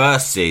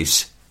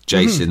verses.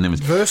 Jason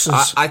Nevins.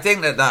 Versus. I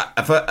think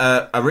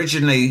that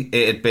originally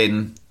it had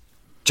been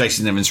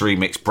Jason Nevins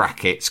remix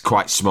brackets,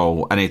 quite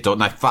small, and he thought,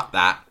 no, fuck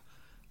that.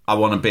 I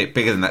want a bit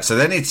bigger than that. So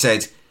then he'd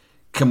said,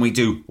 can we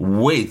do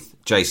with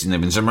Jason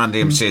Nevins? And Run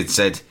DMC had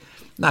said,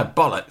 no,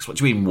 bollocks, what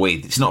do you mean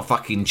with? It's not a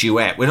fucking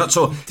duet. We're not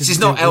talking. This is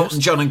not Elton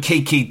John and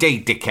Kiki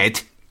D,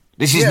 dickhead.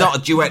 This is not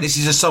a duet. This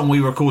is a song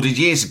we recorded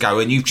years ago,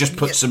 and you've just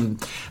put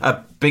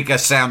a bigger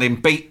sounding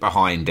beat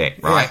behind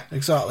it, right? Yeah,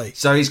 exactly.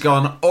 So he's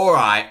gone, all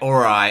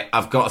right,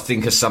 I've got to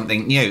think of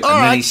something new. And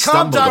then he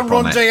calm stumbled down,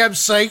 upon Run it.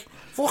 DMC.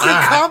 Fucking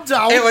calm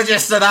down. It was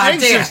just an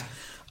idea. Jesus.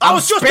 I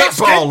was just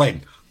spitballing.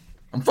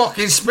 I'm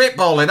fucking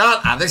spitballing,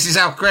 aren't I? This is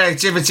how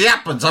creativity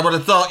happens. I would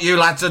have thought you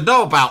lads would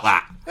know about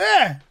that.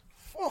 Yeah.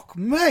 Fuck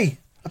me.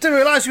 I didn't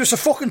realise you were so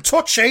fucking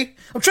touchy.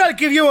 I'm trying to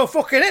give you a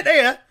fucking hit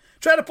here.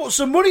 Trying to put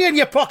some money in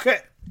your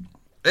pocket.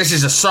 This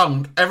is a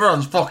song.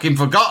 Everyone's fucking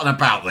forgotten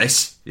about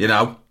this, you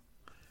know.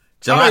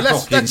 So I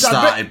fucking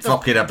started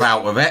fucking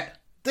about with it.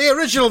 The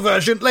original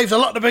version leaves a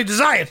lot to be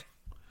desired.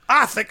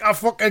 I think I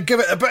fucking give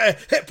it a bit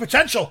of hit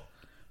potential.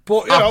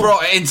 But, you know. I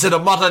brought it into the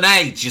modern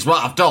age, is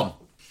what I've done.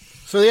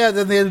 So, yeah,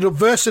 then they ended up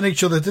versing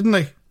each other, didn't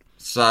they?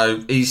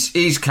 So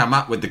he's come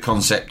up with the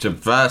concept of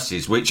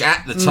verses, which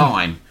at the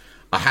time,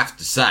 I have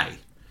to say,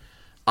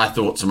 I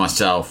thought to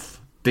myself,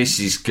 this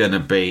is going to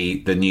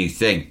be the new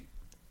thing.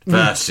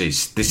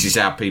 Verses. This is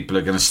how people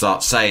are going to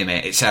start saying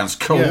it. It sounds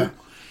cool, it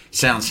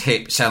sounds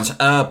hip, it sounds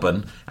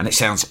urban, and it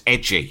sounds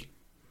edgy,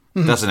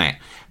 doesn't it?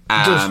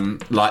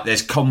 Like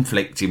there's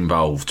conflict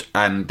involved.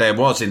 And there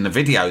was, in the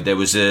video, there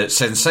was a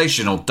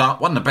sensational,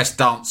 one of the best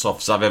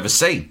dance-offs I've ever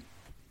seen.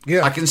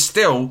 Yeah. I can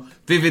still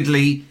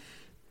vividly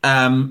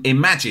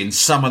imagine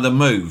some of the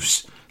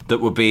moves that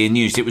were being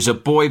used. It was a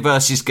boy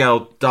versus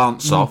girl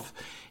dance-off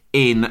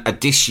in a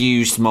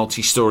disused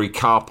multi-storey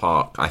car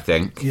park, I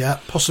think. Yeah,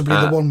 possibly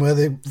the one where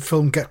they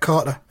filmed Get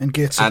Carter in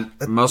Gateshead.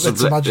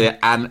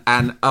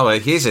 And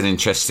here's an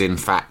interesting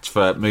fact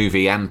for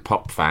movie and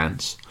pop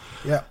fans.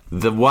 Yeah.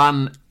 The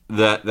one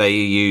that they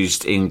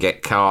used in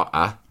Get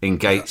Carter in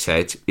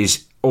Gateshead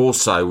is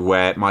also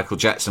where Michael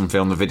Jackson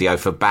filmed the video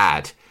for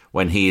Bad,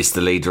 when he is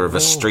the leader of a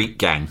street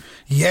gang.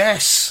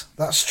 Yes,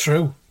 that's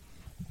true.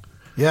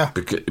 Yeah.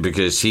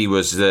 Because he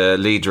was the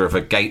leader of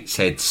a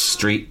Gateshead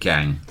street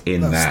gang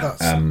in that.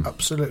 That's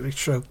absolutely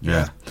true.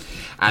 Yeah.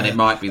 And it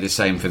might be the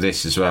same for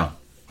this as well.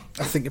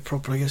 I think it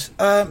probably is.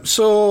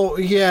 So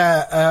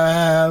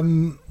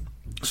the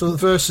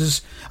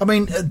verses. I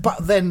mean, back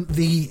then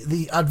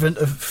the advent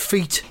of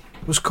feat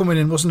was coming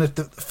in, wasn't it?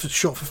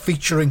 Short for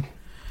featuring.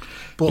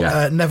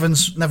 But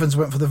Nevins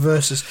went for the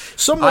verses.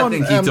 I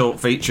think he thought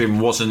featuring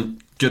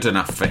wasn't good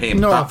enough for him.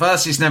 No. But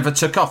verses never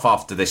took off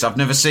after this. I've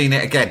never seen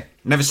it again.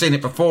 Never seen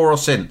it before or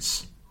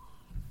since.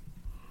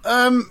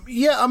 I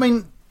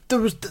mean,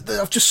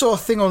 I just saw a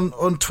thing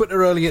on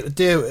Twitter earlier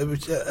today. It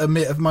was a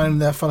mate of mine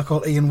there, a fella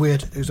called Ian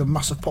Wade, who's a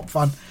massive pop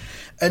fan,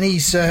 and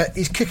he's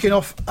kicking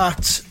off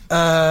at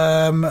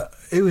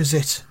who is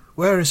it?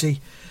 Where is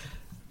he?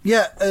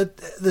 Yeah,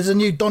 there's a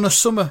new Donna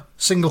Summer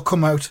single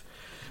come out,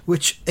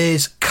 which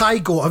is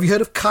Kygo. Have you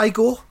heard of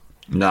Kygo?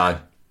 No.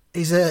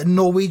 He's a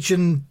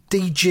Norwegian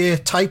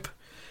DJ type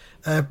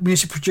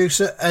music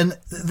producer, and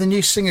the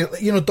new singer,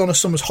 you know, Donna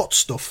Summer's Hot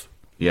Stuff.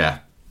 Yeah.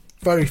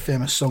 Very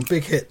famous song,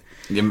 big hit.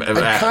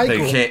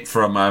 Big hit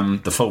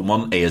from the Full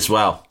Monty as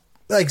well.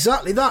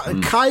 Exactly that.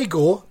 And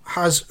Kygo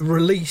has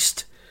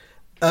released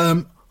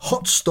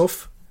Hot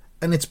Stuff,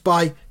 and it's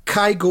by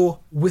Kygo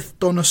with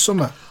Donna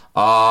Summer.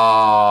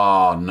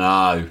 Oh,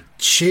 no.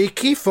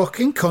 Cheeky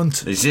fucking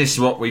cunt. Is this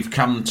what we've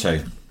come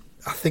to?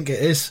 I think it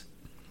is.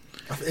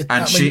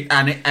 And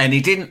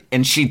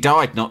she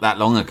died not that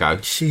long ago.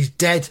 She's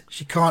dead.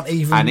 She can't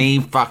even. And he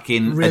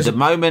fucking at the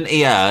moment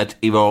he heard,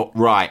 he went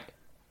right.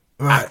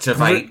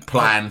 Activate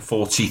Plan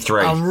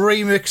 43. I'm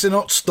remixing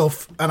Hot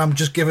Stuff, and I'm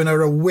just giving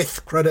her a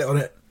with credit on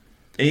it.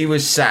 He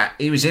was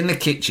in the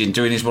kitchen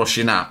doing his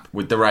washing up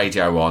with the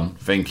radio on,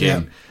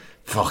 thinking,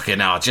 fucking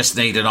hell, I just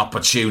need an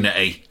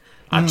opportunity.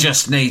 I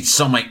just need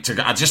something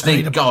I just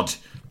need God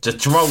to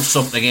throw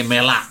something in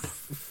my lap.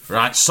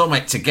 Right?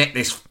 Something to get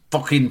this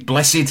fucking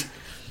blessed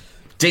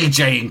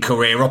DJing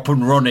career up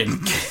and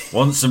running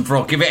once and for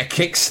all. Give it a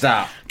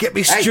kickstart. Get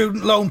me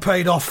student loan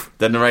paid off.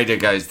 Then the radio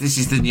goes, this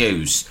is the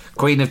news.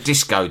 Queen of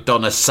Disco,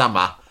 Donna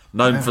Summer,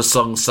 known for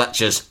songs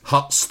such as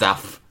Hot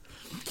Stuff,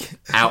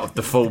 Out of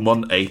the Full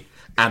Monty,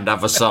 and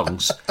other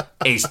songs,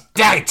 is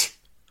dead.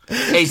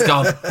 He's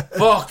gone,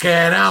 fucking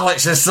hell,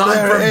 it's a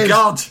sign from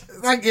God.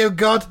 Thank you,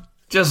 God.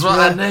 Just what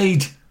I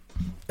need.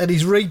 And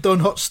he's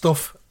redone Hot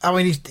Stuff. I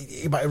mean,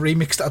 he might have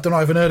remixed it. I don't know,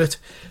 I haven't heard it.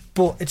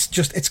 But it's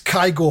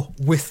Kygo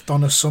with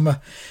Donna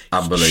Summer.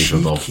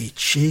 Unbelievable.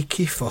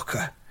 Cheeky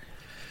fucker.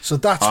 So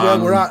that's where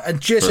we're at.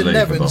 And Jason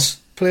Nevins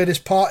played his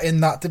part in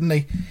that, didn't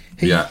he?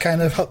 He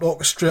kind of helped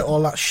orchestrate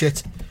all that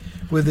shit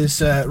with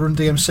his Run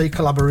DMC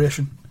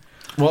collaboration.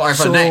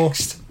 Whatever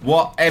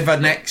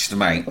next,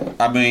 mate.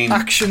 I mean,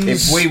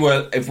 actions.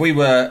 If we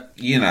were,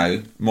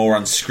 more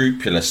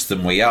unscrupulous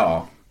than we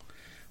are,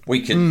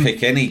 we could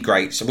pick any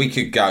greats. We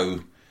could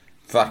go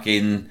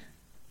fucking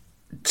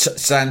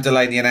Sam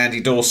Delaney and Andy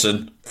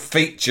Dawson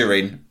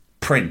featuring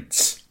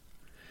Prince.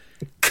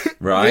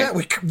 Right? Yeah,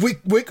 we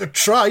could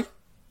try.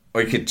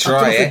 We could try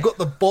I don't know it. if we've got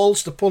the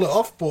balls to pull it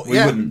off, but we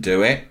wouldn't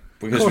do it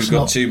because we've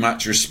got too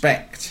much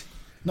respect.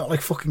 Not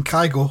like fucking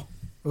Kygo,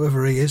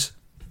 whoever he is.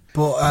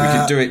 But we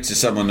could do it to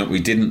someone that we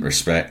didn't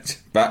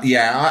respect. But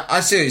yeah, I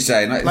see what you're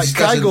saying. Like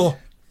Kygo.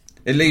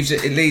 It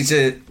leaves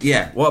a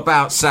What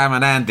about Sam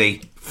and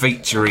Andy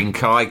featuring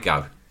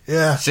Kygo?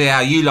 Yeah. See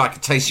how you like to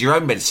taste your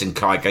own medicine,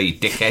 Kygo, you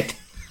dickhead.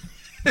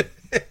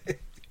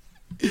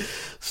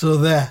 So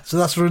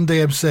that's Run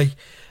DMC.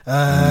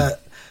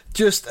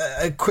 Just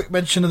a quick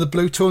mention of the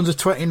Blue Tones of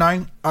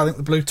 29. I think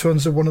the Blue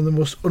Tones are one of the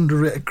most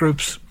underrated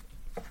groups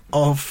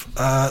of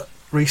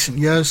recent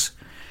years.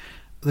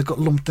 They got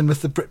lumped in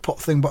with the Britpop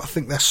thing, but I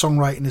think their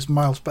songwriting is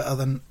miles better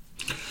than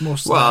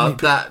most. But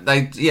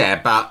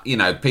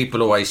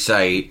people always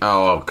say,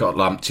 "Oh, I've got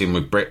lumped in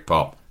with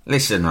Britpop."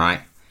 Listen,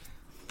 right.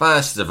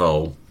 First of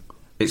all,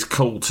 it's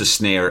cool to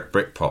sneer at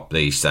Britpop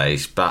these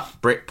days, but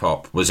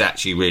Britpop was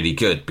actually really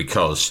good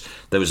because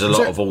there was a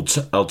lot of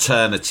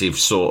alternative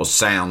sort of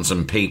sounds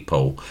and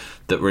people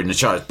that were in the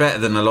chart. It's better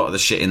than a lot of the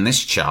shit in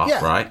this chart,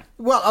 right?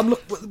 Well,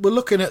 we're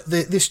looking at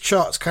this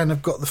chart's kind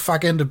of got the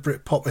fag end of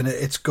Britpop in it.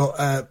 It's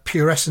got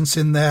Pure Essence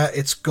in there.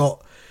 It's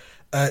got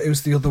it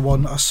was the other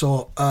one I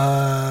saw.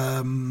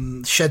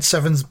 Shed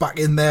 7's back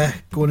in there,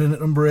 going in at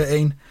number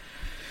 18.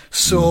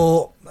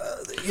 So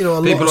a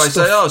lot people of always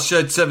stuff. say, "Oh,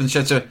 Shed 7."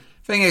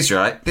 Thing is,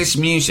 right, this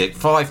music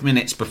 5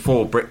 minutes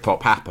before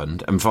Britpop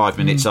happened and 5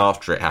 minutes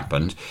after it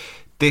happened,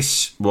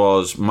 this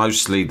was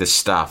mostly the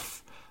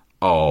stuff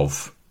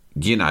of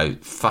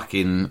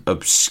fucking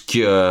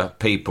obscure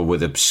people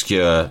with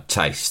obscure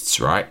tastes,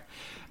 right?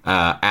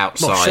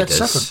 Outsiders. Shed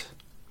 7?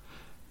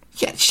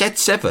 Yeah, Shed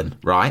 7,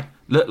 right?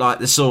 Look like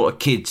the sort of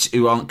kids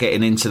who aren't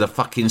getting into the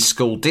fucking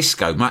school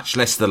disco, much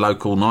less the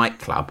local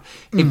nightclub.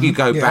 If you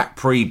go back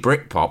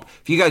pre-Britpop,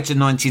 if you go to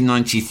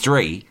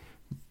 1993,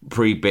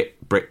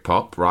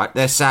 pre-Britpop, right?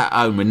 They're sat at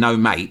home with no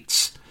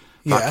mates,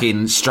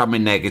 fucking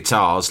strumming their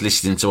guitars,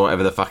 listening to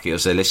whatever the fuck it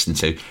was they listened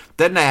to.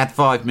 Then they had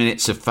 5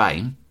 minutes of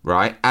fame,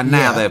 right? And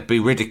now they'll be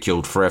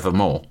ridiculed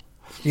forevermore.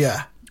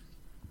 Yeah.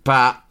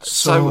 But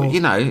so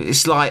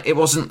it's like it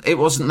wasn't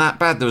that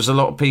bad. There was a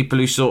lot of people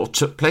who sort of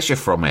took pleasure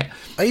from it.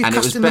 Are you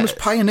casting them as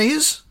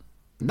pioneers?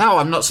 No,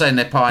 I'm not saying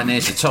they're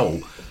pioneers at all.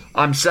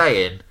 I'm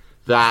saying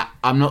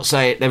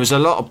there was a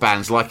lot of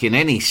bands like in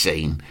any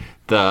scene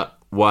that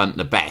weren't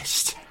the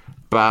best,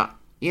 but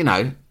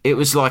it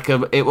was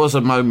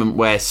a moment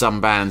where some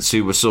bands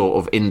who were sort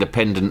of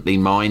independently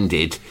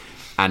minded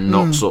and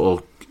not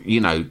sort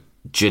of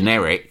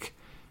generic.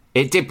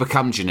 It did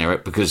become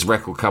generic because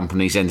record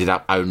companies ended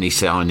up only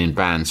signing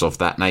bands of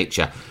that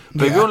nature.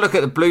 But if you look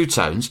at the Blue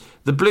Tones,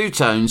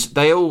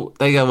 they go,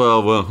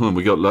 well,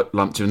 we got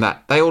lumped in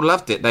that. They all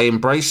loved it. They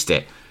embraced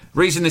it.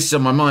 Reason this is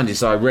on my mind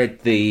is I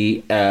read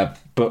the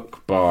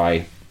book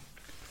by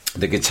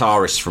the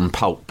guitarist from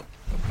Pulp,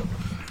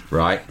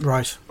 right?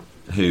 Right.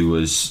 Who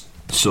was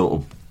sort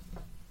of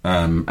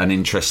an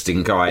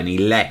interesting guy, and he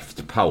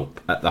left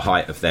Pulp at the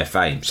height of their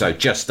fame. So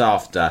just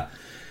after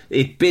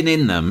he'd been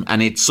in them,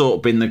 and he'd sort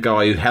of been the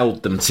guy who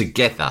held them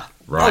together,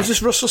 right? Oh, is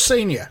this Russell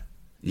Senior?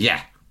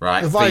 Yeah,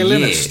 right. The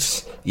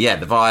violinist. For years. Yeah,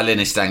 the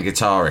violinist and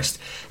guitarist.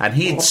 And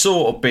he'd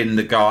sort of been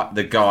the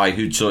guy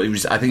who'd sort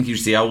of, I think he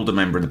was the older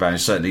member of the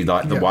band, certainly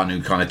like the one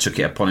who kind of took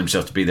it upon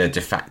himself to be their de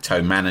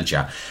facto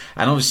manager.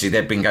 And obviously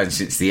they'd been going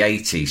since the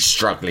 80s,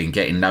 struggling,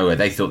 getting nowhere.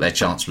 They thought their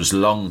chance was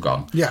long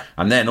gone. Yeah.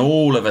 And then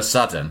all of a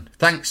sudden,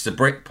 thanks to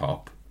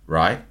Britpop,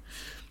 right,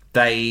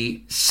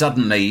 they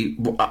suddenly,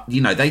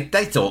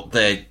 they thought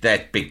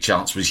their big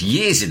chance was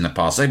years in the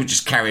past. They were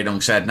just carrying on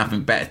because they had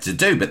nothing better to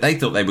do, but they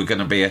thought they were going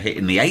to be a hit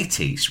in the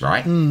 80s,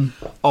 right?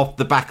 Off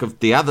the back of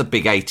the other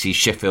big 80s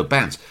Sheffield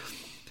bands.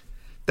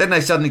 Then they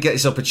suddenly get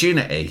this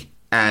opportunity,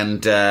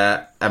 and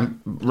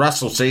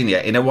Russell Senior,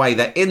 in a way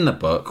that in the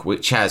book,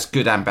 which has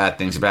good and bad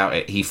things about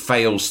it, he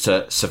fails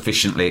to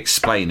sufficiently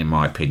explain, in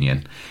my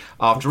opinion.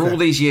 After all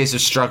these years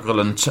of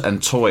struggle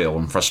and toil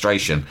and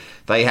frustration,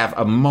 they have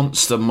a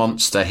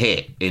monster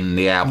hit in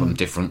the album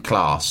Different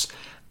Class,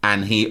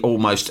 and he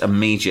almost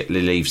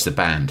immediately leaves the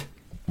band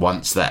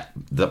once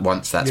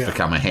that's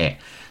become a hit.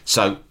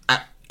 So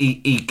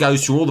he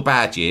goes through all the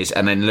bad years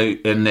and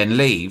then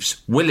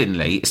leaves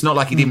willingly. It's not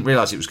like he didn't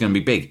realise it was going to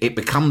be big. It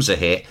becomes a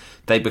hit.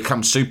 They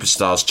become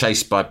superstars,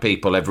 chased by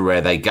people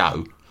everywhere they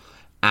go.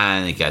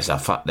 And he goes, oh,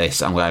 fuck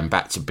this, I'm going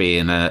back to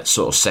being a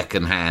sort of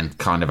second-hand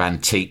kind of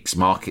antiques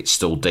market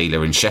stall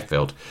dealer in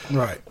Sheffield.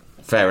 Right.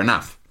 Fair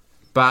enough.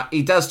 But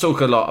he does talk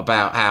a lot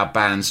about how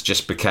bands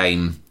just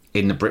became,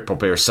 in the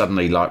Britpop era,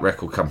 suddenly, like,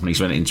 record companies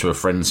went into a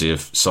frenzy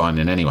of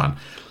signing anyone.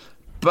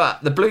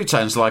 But the Blue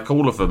Tones, like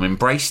all of them,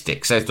 embraced it,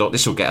 because they thought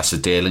this will get us a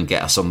deal and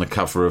get us on the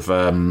cover of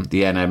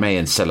the NME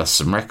and sell us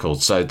some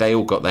records. So they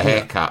all got the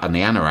haircut and the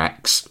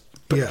anoraks,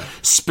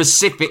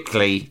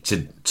 specifically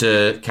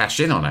to cash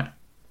in on it.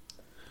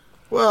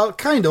 Well,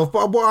 kind of,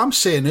 but what I'm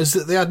saying is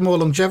that they had more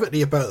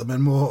longevity about them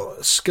and more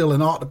skill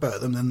and art about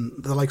them than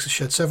the likes of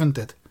Shed 7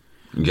 did.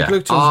 Yeah. The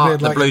Blue Tones made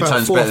the Blue about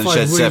Tones 4 or better 5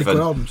 than Shed really 7.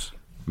 good albums.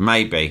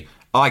 Maybe.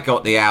 I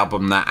got the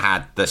album that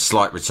had The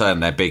Slight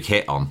Return, their big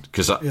hit on,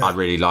 because I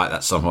really like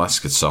that song. Well, that's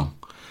a good song.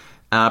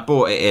 And I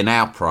bought it in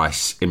Our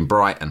Price in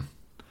Brighton.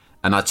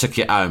 And I took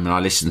it home and I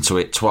listened to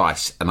it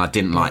twice, and I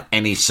didn't like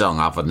any song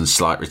other than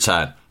Slight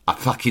Return. I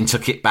fucking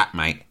took it back,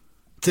 mate.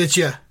 Did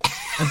you?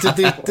 And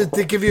did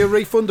they give you a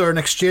refund or an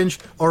exchange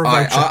or a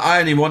voucher? I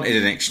only wanted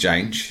an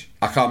exchange.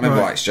 I can't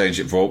remember what I exchanged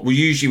it for. Well,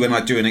 usually when I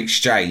do an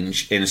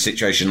exchange in a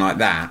situation like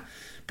that,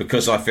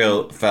 because I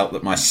felt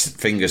that my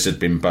fingers had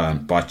been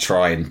burnt by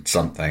trying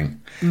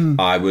something,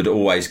 I would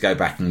always go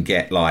back and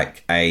get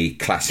like a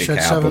classic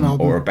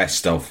album or a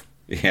best of.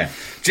 Yeah,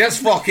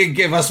 just fucking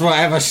give us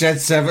whatever Shed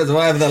 7,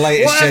 whatever the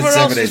latest Shed 7 is. Whatever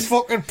else is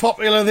fucking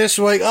popular this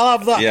week, I'll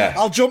have that. Yeah.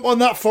 I'll jump on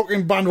that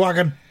fucking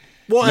bandwagon.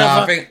 Whatever.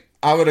 No, I think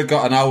I would have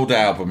got an old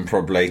album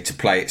probably to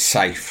play it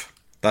safe.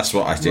 That's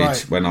what I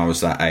did when I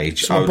was that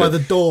age. So by the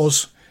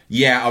Doors.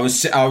 Yeah,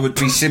 I would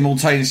be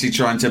simultaneously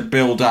trying to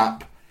build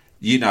up,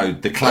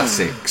 the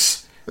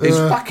classics. It's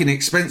fucking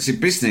expensive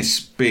business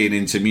being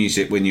into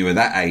music when you were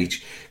that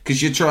age,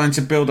 because you're trying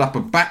to build up a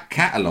back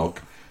catalogue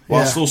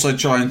whilst also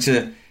trying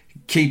to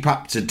keep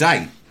up to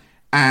date.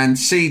 And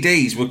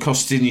CDs were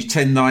costing you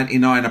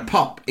 $10.99 a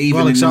pop,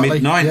 even in the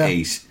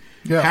mid-90s.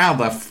 Yeah. How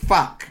the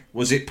fuck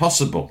was it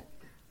possible?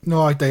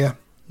 No idea.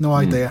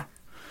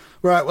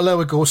 Right, well, there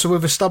we go. So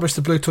we've established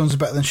the Blue Tones are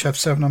better than Chef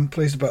 7. I'm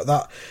pleased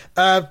about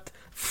that.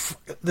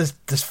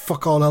 There's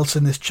fuck all else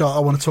in this chart I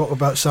want to talk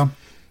about, Sam.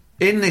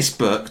 In this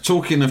book,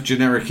 talking of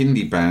generic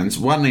indie bands,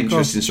 one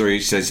interesting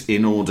story says,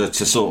 in order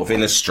to sort of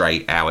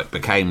illustrate how it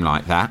became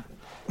like that,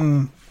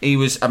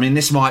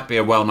 this might be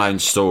a well-known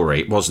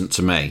story. It wasn't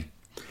to me.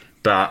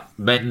 But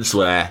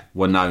Menswear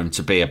were known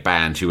to be a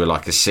band who were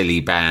like a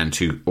silly band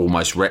who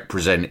almost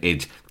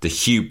represented the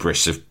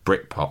hubris of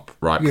Britpop,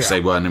 right? Because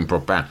they weren't an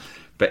improv band.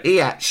 But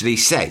he actually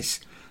says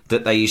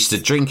that they used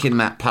to drink in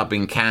that pub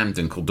in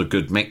Camden called the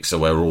Good Mixer,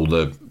 where all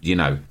the, the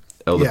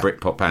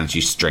Britpop bands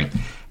used to drink.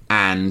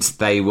 And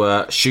they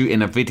were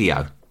shooting a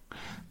video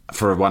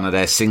for one of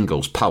their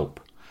singles, Pulp.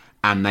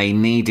 And they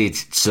needed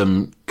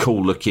some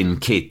cool-looking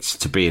kids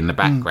to be in the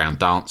background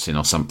dancing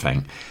or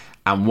something.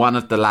 And one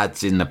of the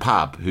lads in the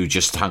pub who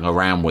just hung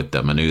around with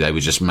them and who they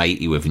were just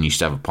matey with and used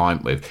to have a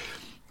pint with,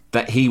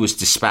 that he was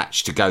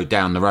dispatched to go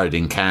down the road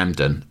in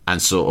Camden and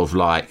sort of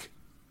like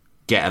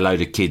get a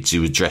load of kids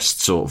who were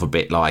dressed sort of a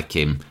bit like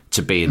him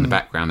to be in the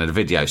background of the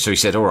video. So he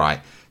said, all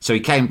right. So he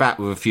came back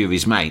with a few of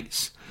his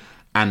mates,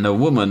 and the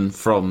woman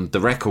from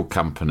the record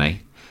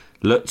company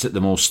looked at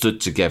them all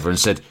stood together and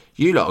said,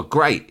 you lot are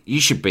great.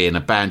 You should be in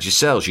a band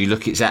yourselves. You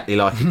look exactly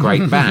like a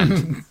great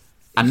band.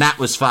 And that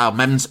was how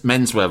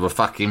Menswear were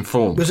fucking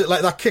formed. Was it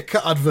like that Kit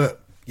Kat advert?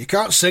 You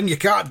can't sing, you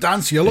can't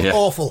dance, you look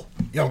awful.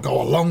 You'll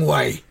go a long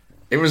way.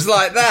 It was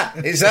like that,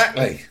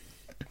 exactly.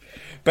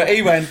 But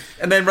he went,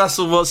 and then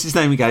Russell, what's his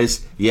name? He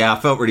goes, I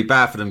felt really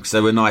bad for them because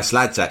they were nice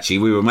lads, actually.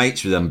 We were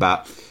mates with them,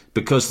 but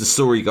because the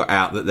story got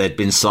out that they'd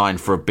been signed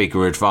for a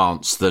bigger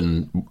advance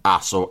than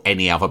us or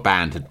any other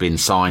band had been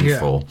signed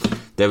for,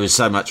 there was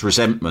so much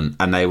resentment,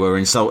 and they were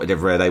insulted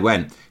everywhere they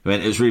went. He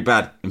went, it was really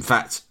bad. In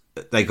fact,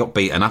 they got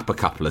beaten up a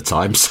couple of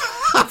times.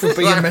 For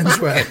being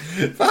Menswear.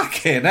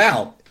 Fucking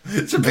hell.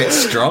 It's a bit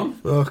strong.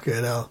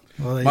 Fucking hell.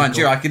 Well, mind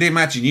you, I could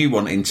imagine you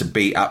wanting to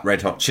beat up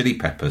Red Hot Chili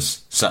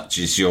Peppers, such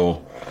as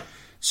your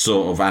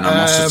sort of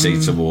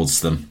animosity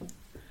towards them.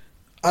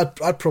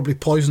 I'd probably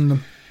poison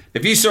them.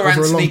 If you saw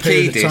Anthony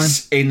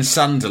Kiedis in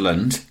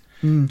Sunderland,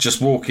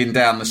 just walking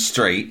down the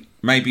street,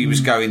 maybe he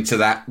was going to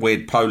that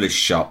weird Polish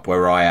shop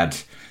where I had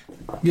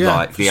Yeah,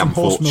 like the some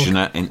horse milk.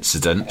 unfortunate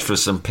incident for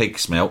some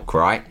pig's milk,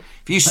 right?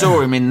 If you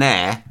saw him in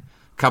there,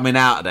 coming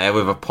out of there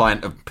with a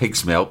pint of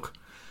pig's milk,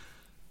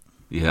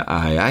 yeah,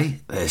 aye,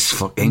 there's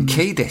fucking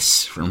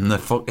Kiedis from the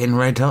fucking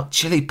Red Hot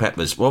Chili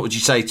Peppers. What would you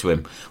say to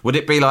him? Would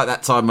it be like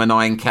that time when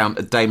I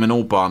encountered Damon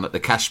Albarn at the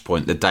Cash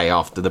Point the day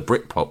after the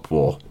Britpop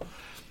war?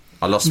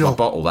 I lost my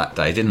bottle that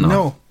day, didn't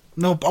I?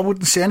 No, I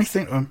wouldn't say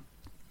anything to him.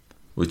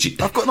 Would you?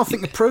 I've got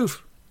nothing to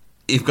prove.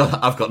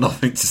 I've got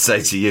nothing to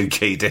say to you,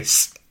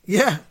 Kiedis.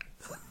 Yeah.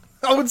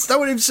 I wouldn't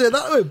even say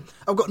that to him.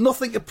 I've got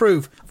nothing to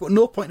prove. I've got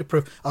no point to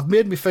prove. I've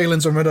made my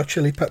feelings on Red Hot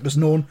Chili Peppers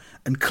known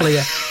and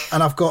clear,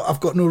 and I've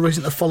got no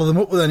reason to follow them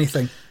up with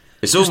anything.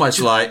 It's almost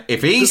like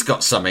if he's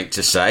got something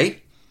to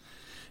say,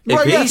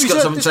 if he's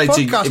got something to say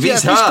to you, if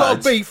he's got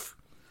a beef,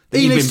 he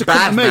you've needs been to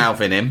come to me.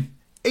 bad-mouthing him.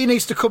 He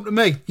needs to come to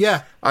me,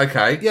 yeah.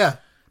 Okay. Yeah.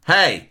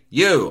 Hey,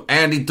 you,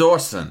 Andy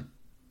Dawson.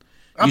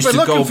 I've been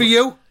looking for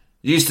you.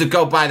 Used to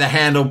go by the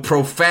handle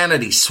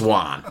Profanity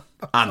Swan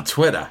on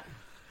Twitter.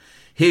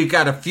 He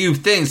got a few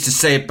things to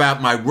say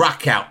about my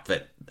rock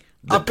outfit.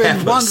 I've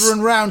been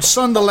wandering around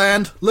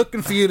Sunderland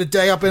looking for you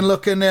today. I've been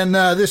looking in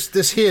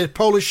this here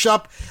Polish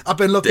shop. I've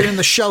been looking in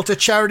the Shelter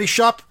charity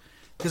shop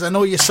because I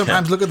know you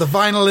sometimes look at the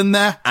vinyl in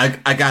there.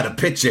 I got a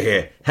picture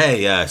here.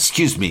 Hey,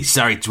 excuse me.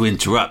 Sorry to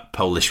interrupt,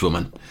 Polish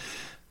woman.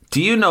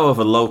 Do you know of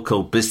a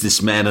local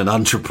businessman and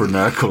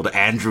entrepreneur called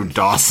Andrew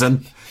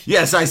Dawson?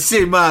 Yes, I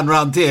see a man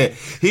round here.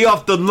 He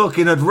often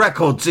looking at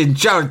records in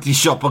charity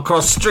shop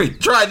across the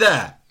street. Try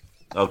that.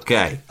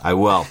 Okay, I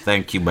will.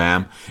 Thank you,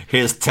 ma'am.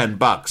 Here's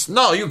 $10.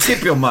 No, you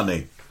keep your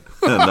money.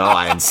 No,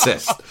 I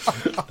insist.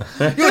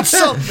 You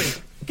insult me.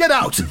 Get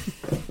out.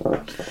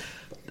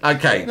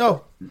 Okay.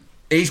 No.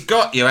 He's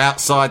got you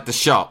outside the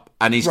shop,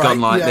 and he's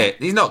gone like this.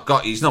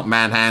 He's not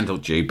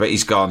manhandled you, but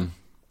he's gone,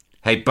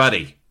 hey,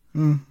 buddy,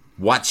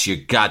 what's your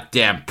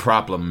goddamn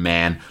problem,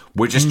 man?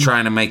 We're just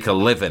trying to make a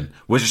living.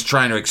 We're just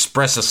trying to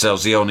express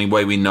ourselves the only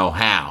way we know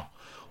how.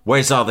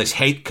 Where's all this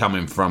hate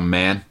coming from,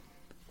 man?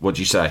 What'd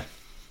you say?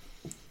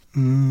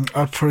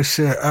 I'd probably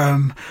say, I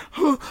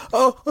think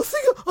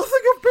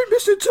I've been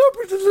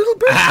misinterpreted a little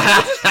bit.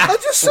 I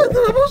just said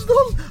that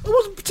I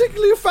wasn't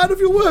particularly a fan of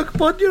your work,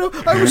 but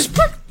I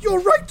respect your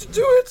right to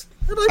do it,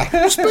 and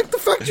I respect the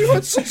fact you've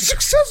had such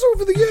success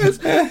over the years.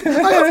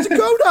 I have to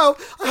go now.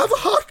 I have a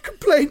heart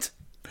complaint.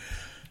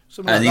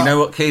 Something And like you that. know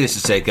what Kiedis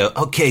would say? Go,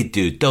 okay,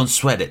 dude, don't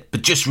sweat it,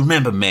 but just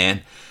remember,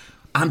 man,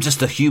 I'm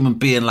just a human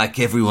being like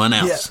everyone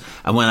else. Yeah.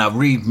 And when I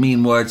read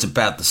mean words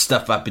about the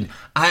stuff I've been...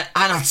 I'm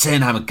not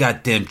saying I'm a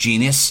goddamn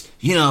genius,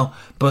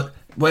 but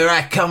where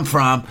I come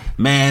from,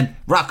 man,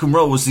 rock and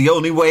roll was the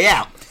only way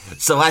out.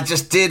 So I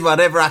just did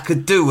whatever I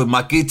could do with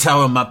my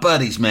guitar and my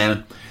buddies,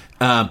 man.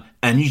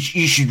 And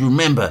you should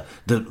remember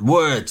that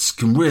words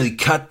can really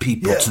cut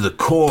people to the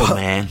core,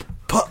 man.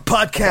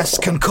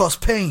 Podcasts can cause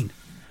pain.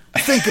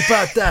 Think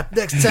about that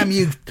next time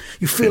you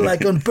feel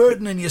like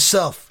unburdening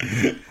yourself.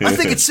 I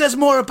think it says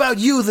more about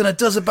you than it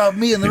does about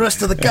me and the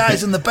rest of the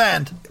guys in the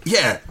band.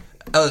 Yeah,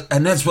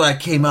 and that's why I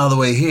came all the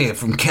way here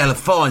from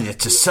California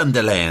to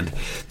Sunderland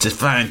to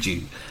find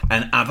you.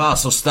 And I've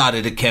also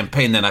started a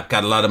campaign that I've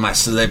got a lot of my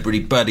celebrity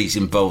buddies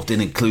involved in,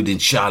 including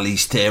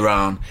Charlize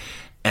Theron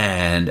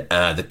and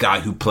the guy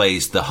who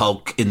plays the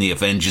Hulk in the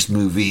Avengers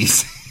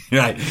movies.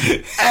 Right.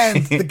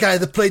 And the guy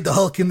that played the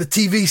Hulk in the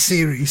TV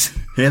series.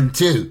 Him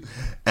too.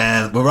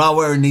 And we're all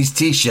wearing these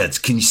T-shirts.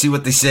 Can you see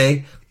what they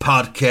say?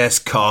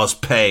 Podcast cause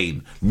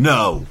pain.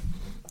 No.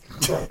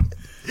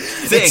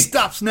 It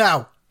stops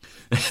now.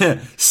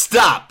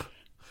 Stop.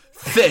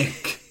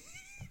 Think.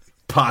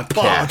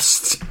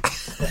 Podcast.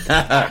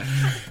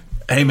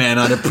 Hey, man,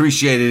 I'd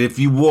appreciate it if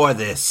you wore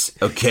this,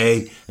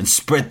 okay? And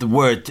spread the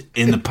word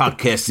in the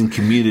podcasting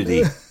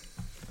community.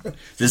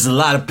 There's a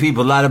lot of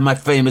people, a lot of my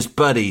famous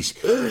buddies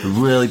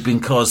who've really been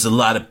causing a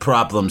lot of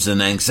problems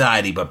and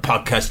anxiety by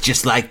podcasts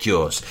just like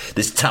yours.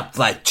 This Top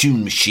Flight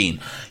Tune Machine.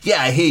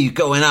 Yeah, I hear you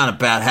going on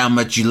about how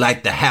much you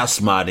like the House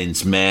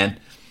Martins, man.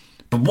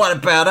 But what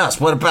about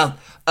us? What about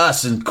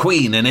us and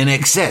Queen and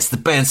NXS, the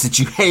bands that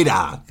you hate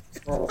on?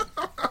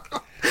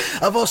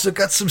 I've also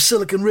got some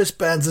silicone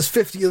wristbands. There's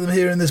 50 of them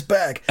here in this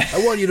bag.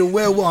 I want you to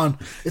wear one.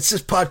 It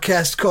says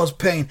podcast cause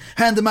pain.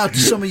 Hand them out to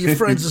some of your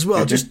friends as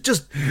well. I'm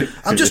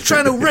just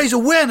trying to raise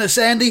awareness,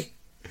 Andy.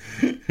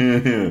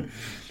 Sorry,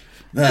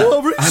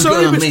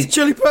 Mr.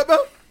 Chili Pepper.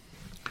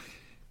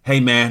 Hey,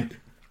 man,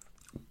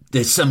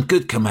 there's some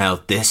good come out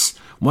of this.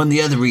 One of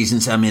the other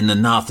reasons I'm in the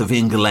north of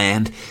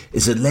England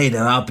is that later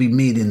I'll be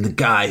meeting the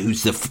guy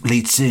who's the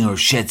lead singer of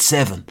Shed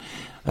 7.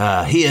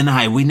 He and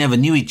I, we never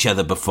knew each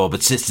other before,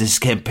 but since this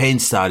campaign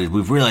started,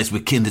 we've realized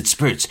we're kindred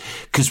spirits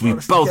because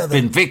we've both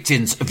been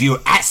victims of your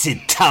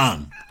acid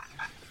tongue.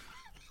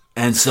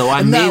 And so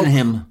I'm meeting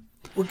him.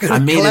 We're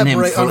going to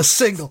collaborate on a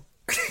single.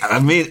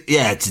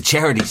 It's a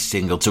charity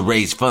single to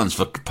raise funds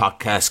for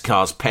Podcast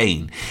Cause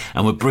Pain.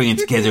 And we're bringing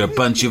together a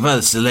bunch of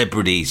other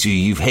celebrities who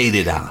you've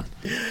hated on.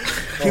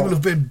 People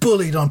have been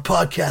bullied on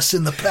podcasts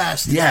in the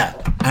past. Yeah,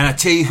 and I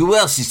tell you who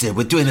else is there.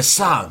 We're doing a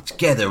song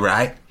together,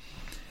 right?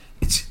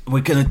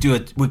 We're gonna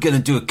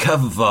do a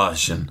cover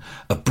version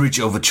of "Bridge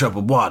Over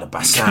Troubled Water"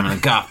 by Simon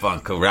and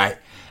Garfunkel, right?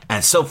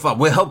 And so far,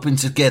 we're hoping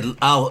to get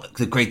all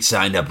the greats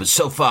signed up. But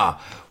so far,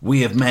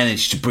 we have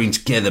managed to bring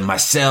together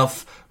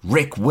myself,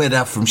 Rick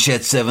Witter from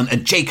Shed 7,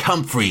 and Jake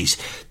Humphreys,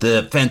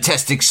 the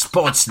fantastic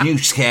sports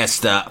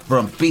newscaster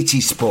from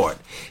BT Sport.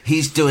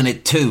 He's doing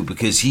it too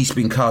because he's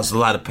been caused a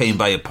lot of pain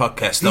by your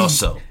podcast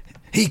also.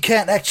 He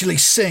can't actually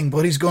sing,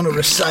 but he's going to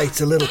recite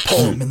a little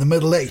poem in the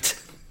middle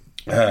eight.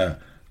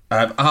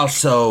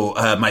 Also,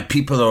 my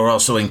people are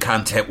also in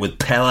contact with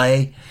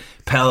Pele.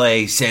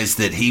 Pele says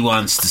that he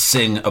wants to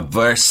sing a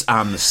verse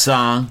on the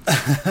song.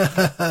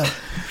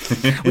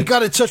 We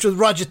got in touch with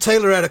Roger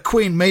Taylor out of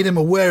Queen, made him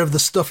aware of the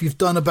stuff you've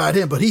done about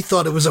him, but he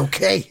thought it was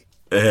okay.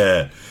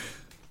 Man,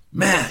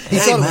 he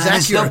thought it was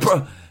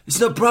accurate. It's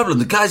no problem.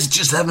 The guys are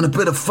just having a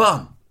bit of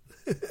fun.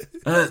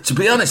 To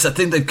be honest, I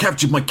think they've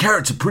captured my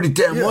character pretty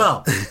damn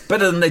well.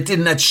 Better than they did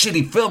in that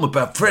shitty film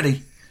about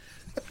Freddy.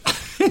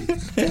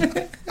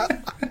 Let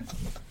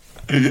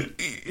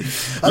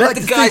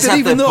the guys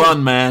have their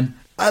fun, man.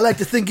 I like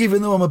to think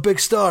even though I'm a big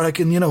star, I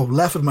can,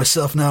 laugh at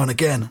myself now and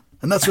again.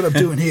 And that's what I'm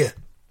doing here.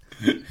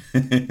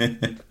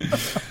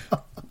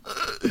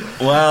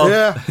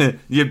 Well,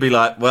 you'd be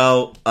like,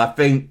 well, I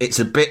think it's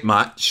a bit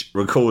much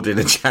recording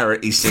a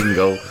charity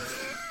single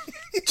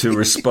to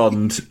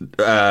respond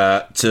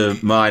to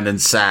mine and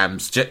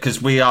Sam's,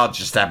 because we are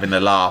just having a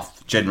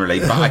laugh generally,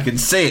 but I can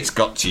see it's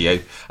got to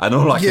you, and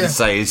all I can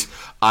say is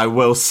I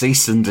will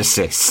cease and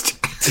desist.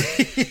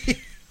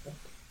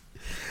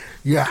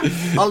 Yeah,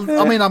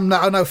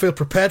 I now feel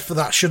prepared for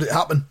that should it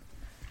happen.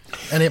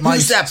 And it might.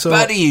 Who's that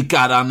buddy you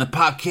got on the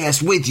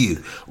podcast with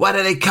you? What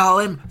do they call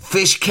him?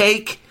 Fish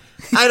Cake?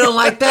 I don't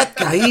like that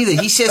guy either.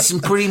 He says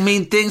some pretty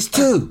mean things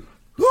too.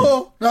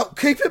 Oh, no,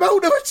 keep him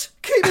out of it.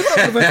 Keep him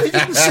out of it. He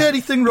didn't say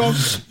anything wrong.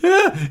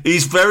 Yeah,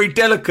 he's very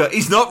delicate.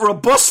 He's not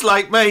robust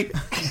like me.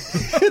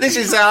 This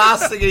is the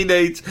last thing he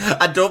needs.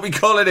 And don't be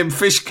calling him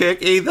Fish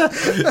Cake either.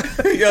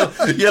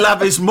 You'll have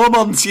his mum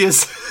on to you.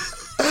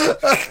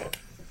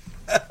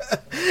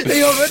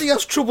 He already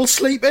has trouble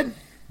sleeping.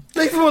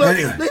 Leave him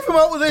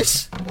out with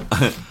this.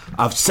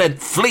 I've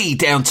sent Flea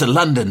down to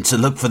London to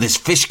look for this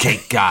Fish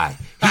Cake guy.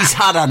 He's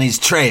hot on his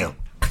trail.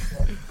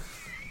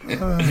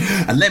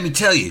 And let me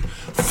tell you,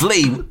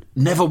 Flea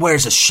never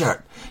wears a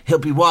shirt. He'll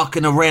be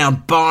walking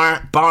around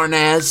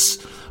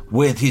Barnaz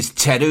with his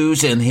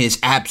tattoos and his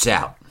abs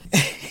out.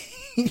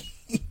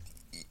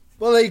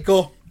 Well, there you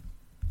go.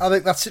 I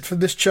think that's it for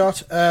this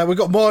chart. We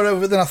got more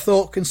over than I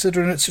thought,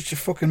 considering it's such a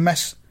fucking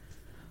mess.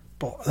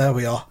 But there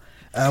we are.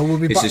 We'll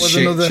be back with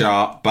another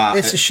chart, but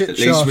it's a shit at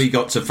chart. least we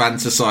got to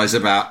fantasize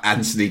about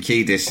Anthony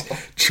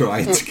Kiedis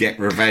trying to get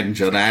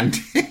revenge on Andy.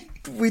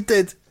 We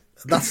did.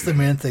 That's the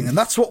main thing, and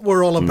that's what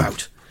we're all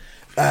about.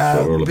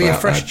 Be a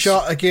fresh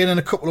chart again in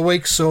a couple of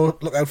weeks, so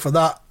look out for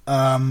that.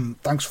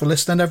 Thanks for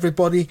listening,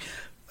 everybody.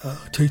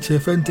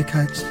 TTFN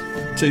decades.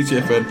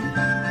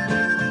 TTFN.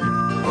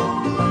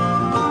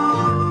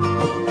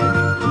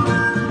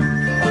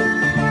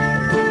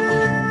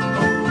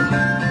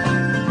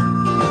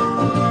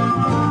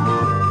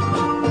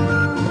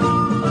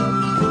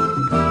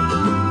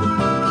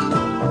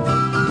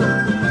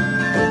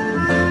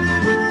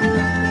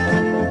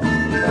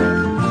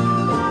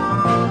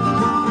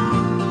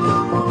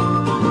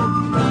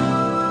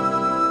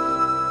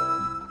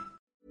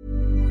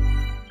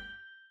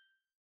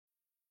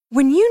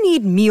 When you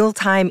need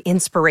mealtime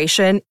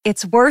inspiration,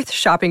 it's worth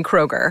shopping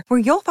Kroger, where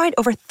you'll find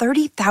over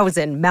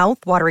 30,000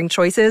 mouth-watering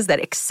choices that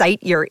excite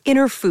your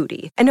inner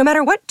foodie. And no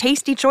matter what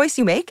tasty choice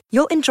you make,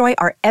 you'll enjoy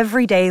our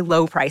everyday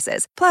low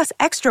prices, plus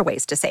extra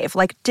ways to save,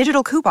 like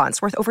digital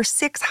coupons worth over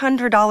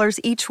 $600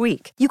 each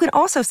week. You can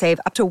also save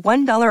up to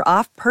 $1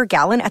 off per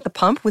gallon at the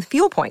pump with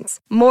fuel points.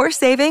 More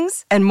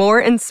savings and more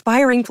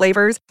inspiring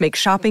flavors make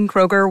shopping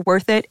Kroger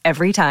worth it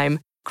every time.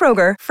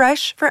 Kroger,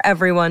 fresh for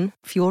everyone.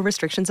 Fuel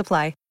restrictions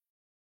apply.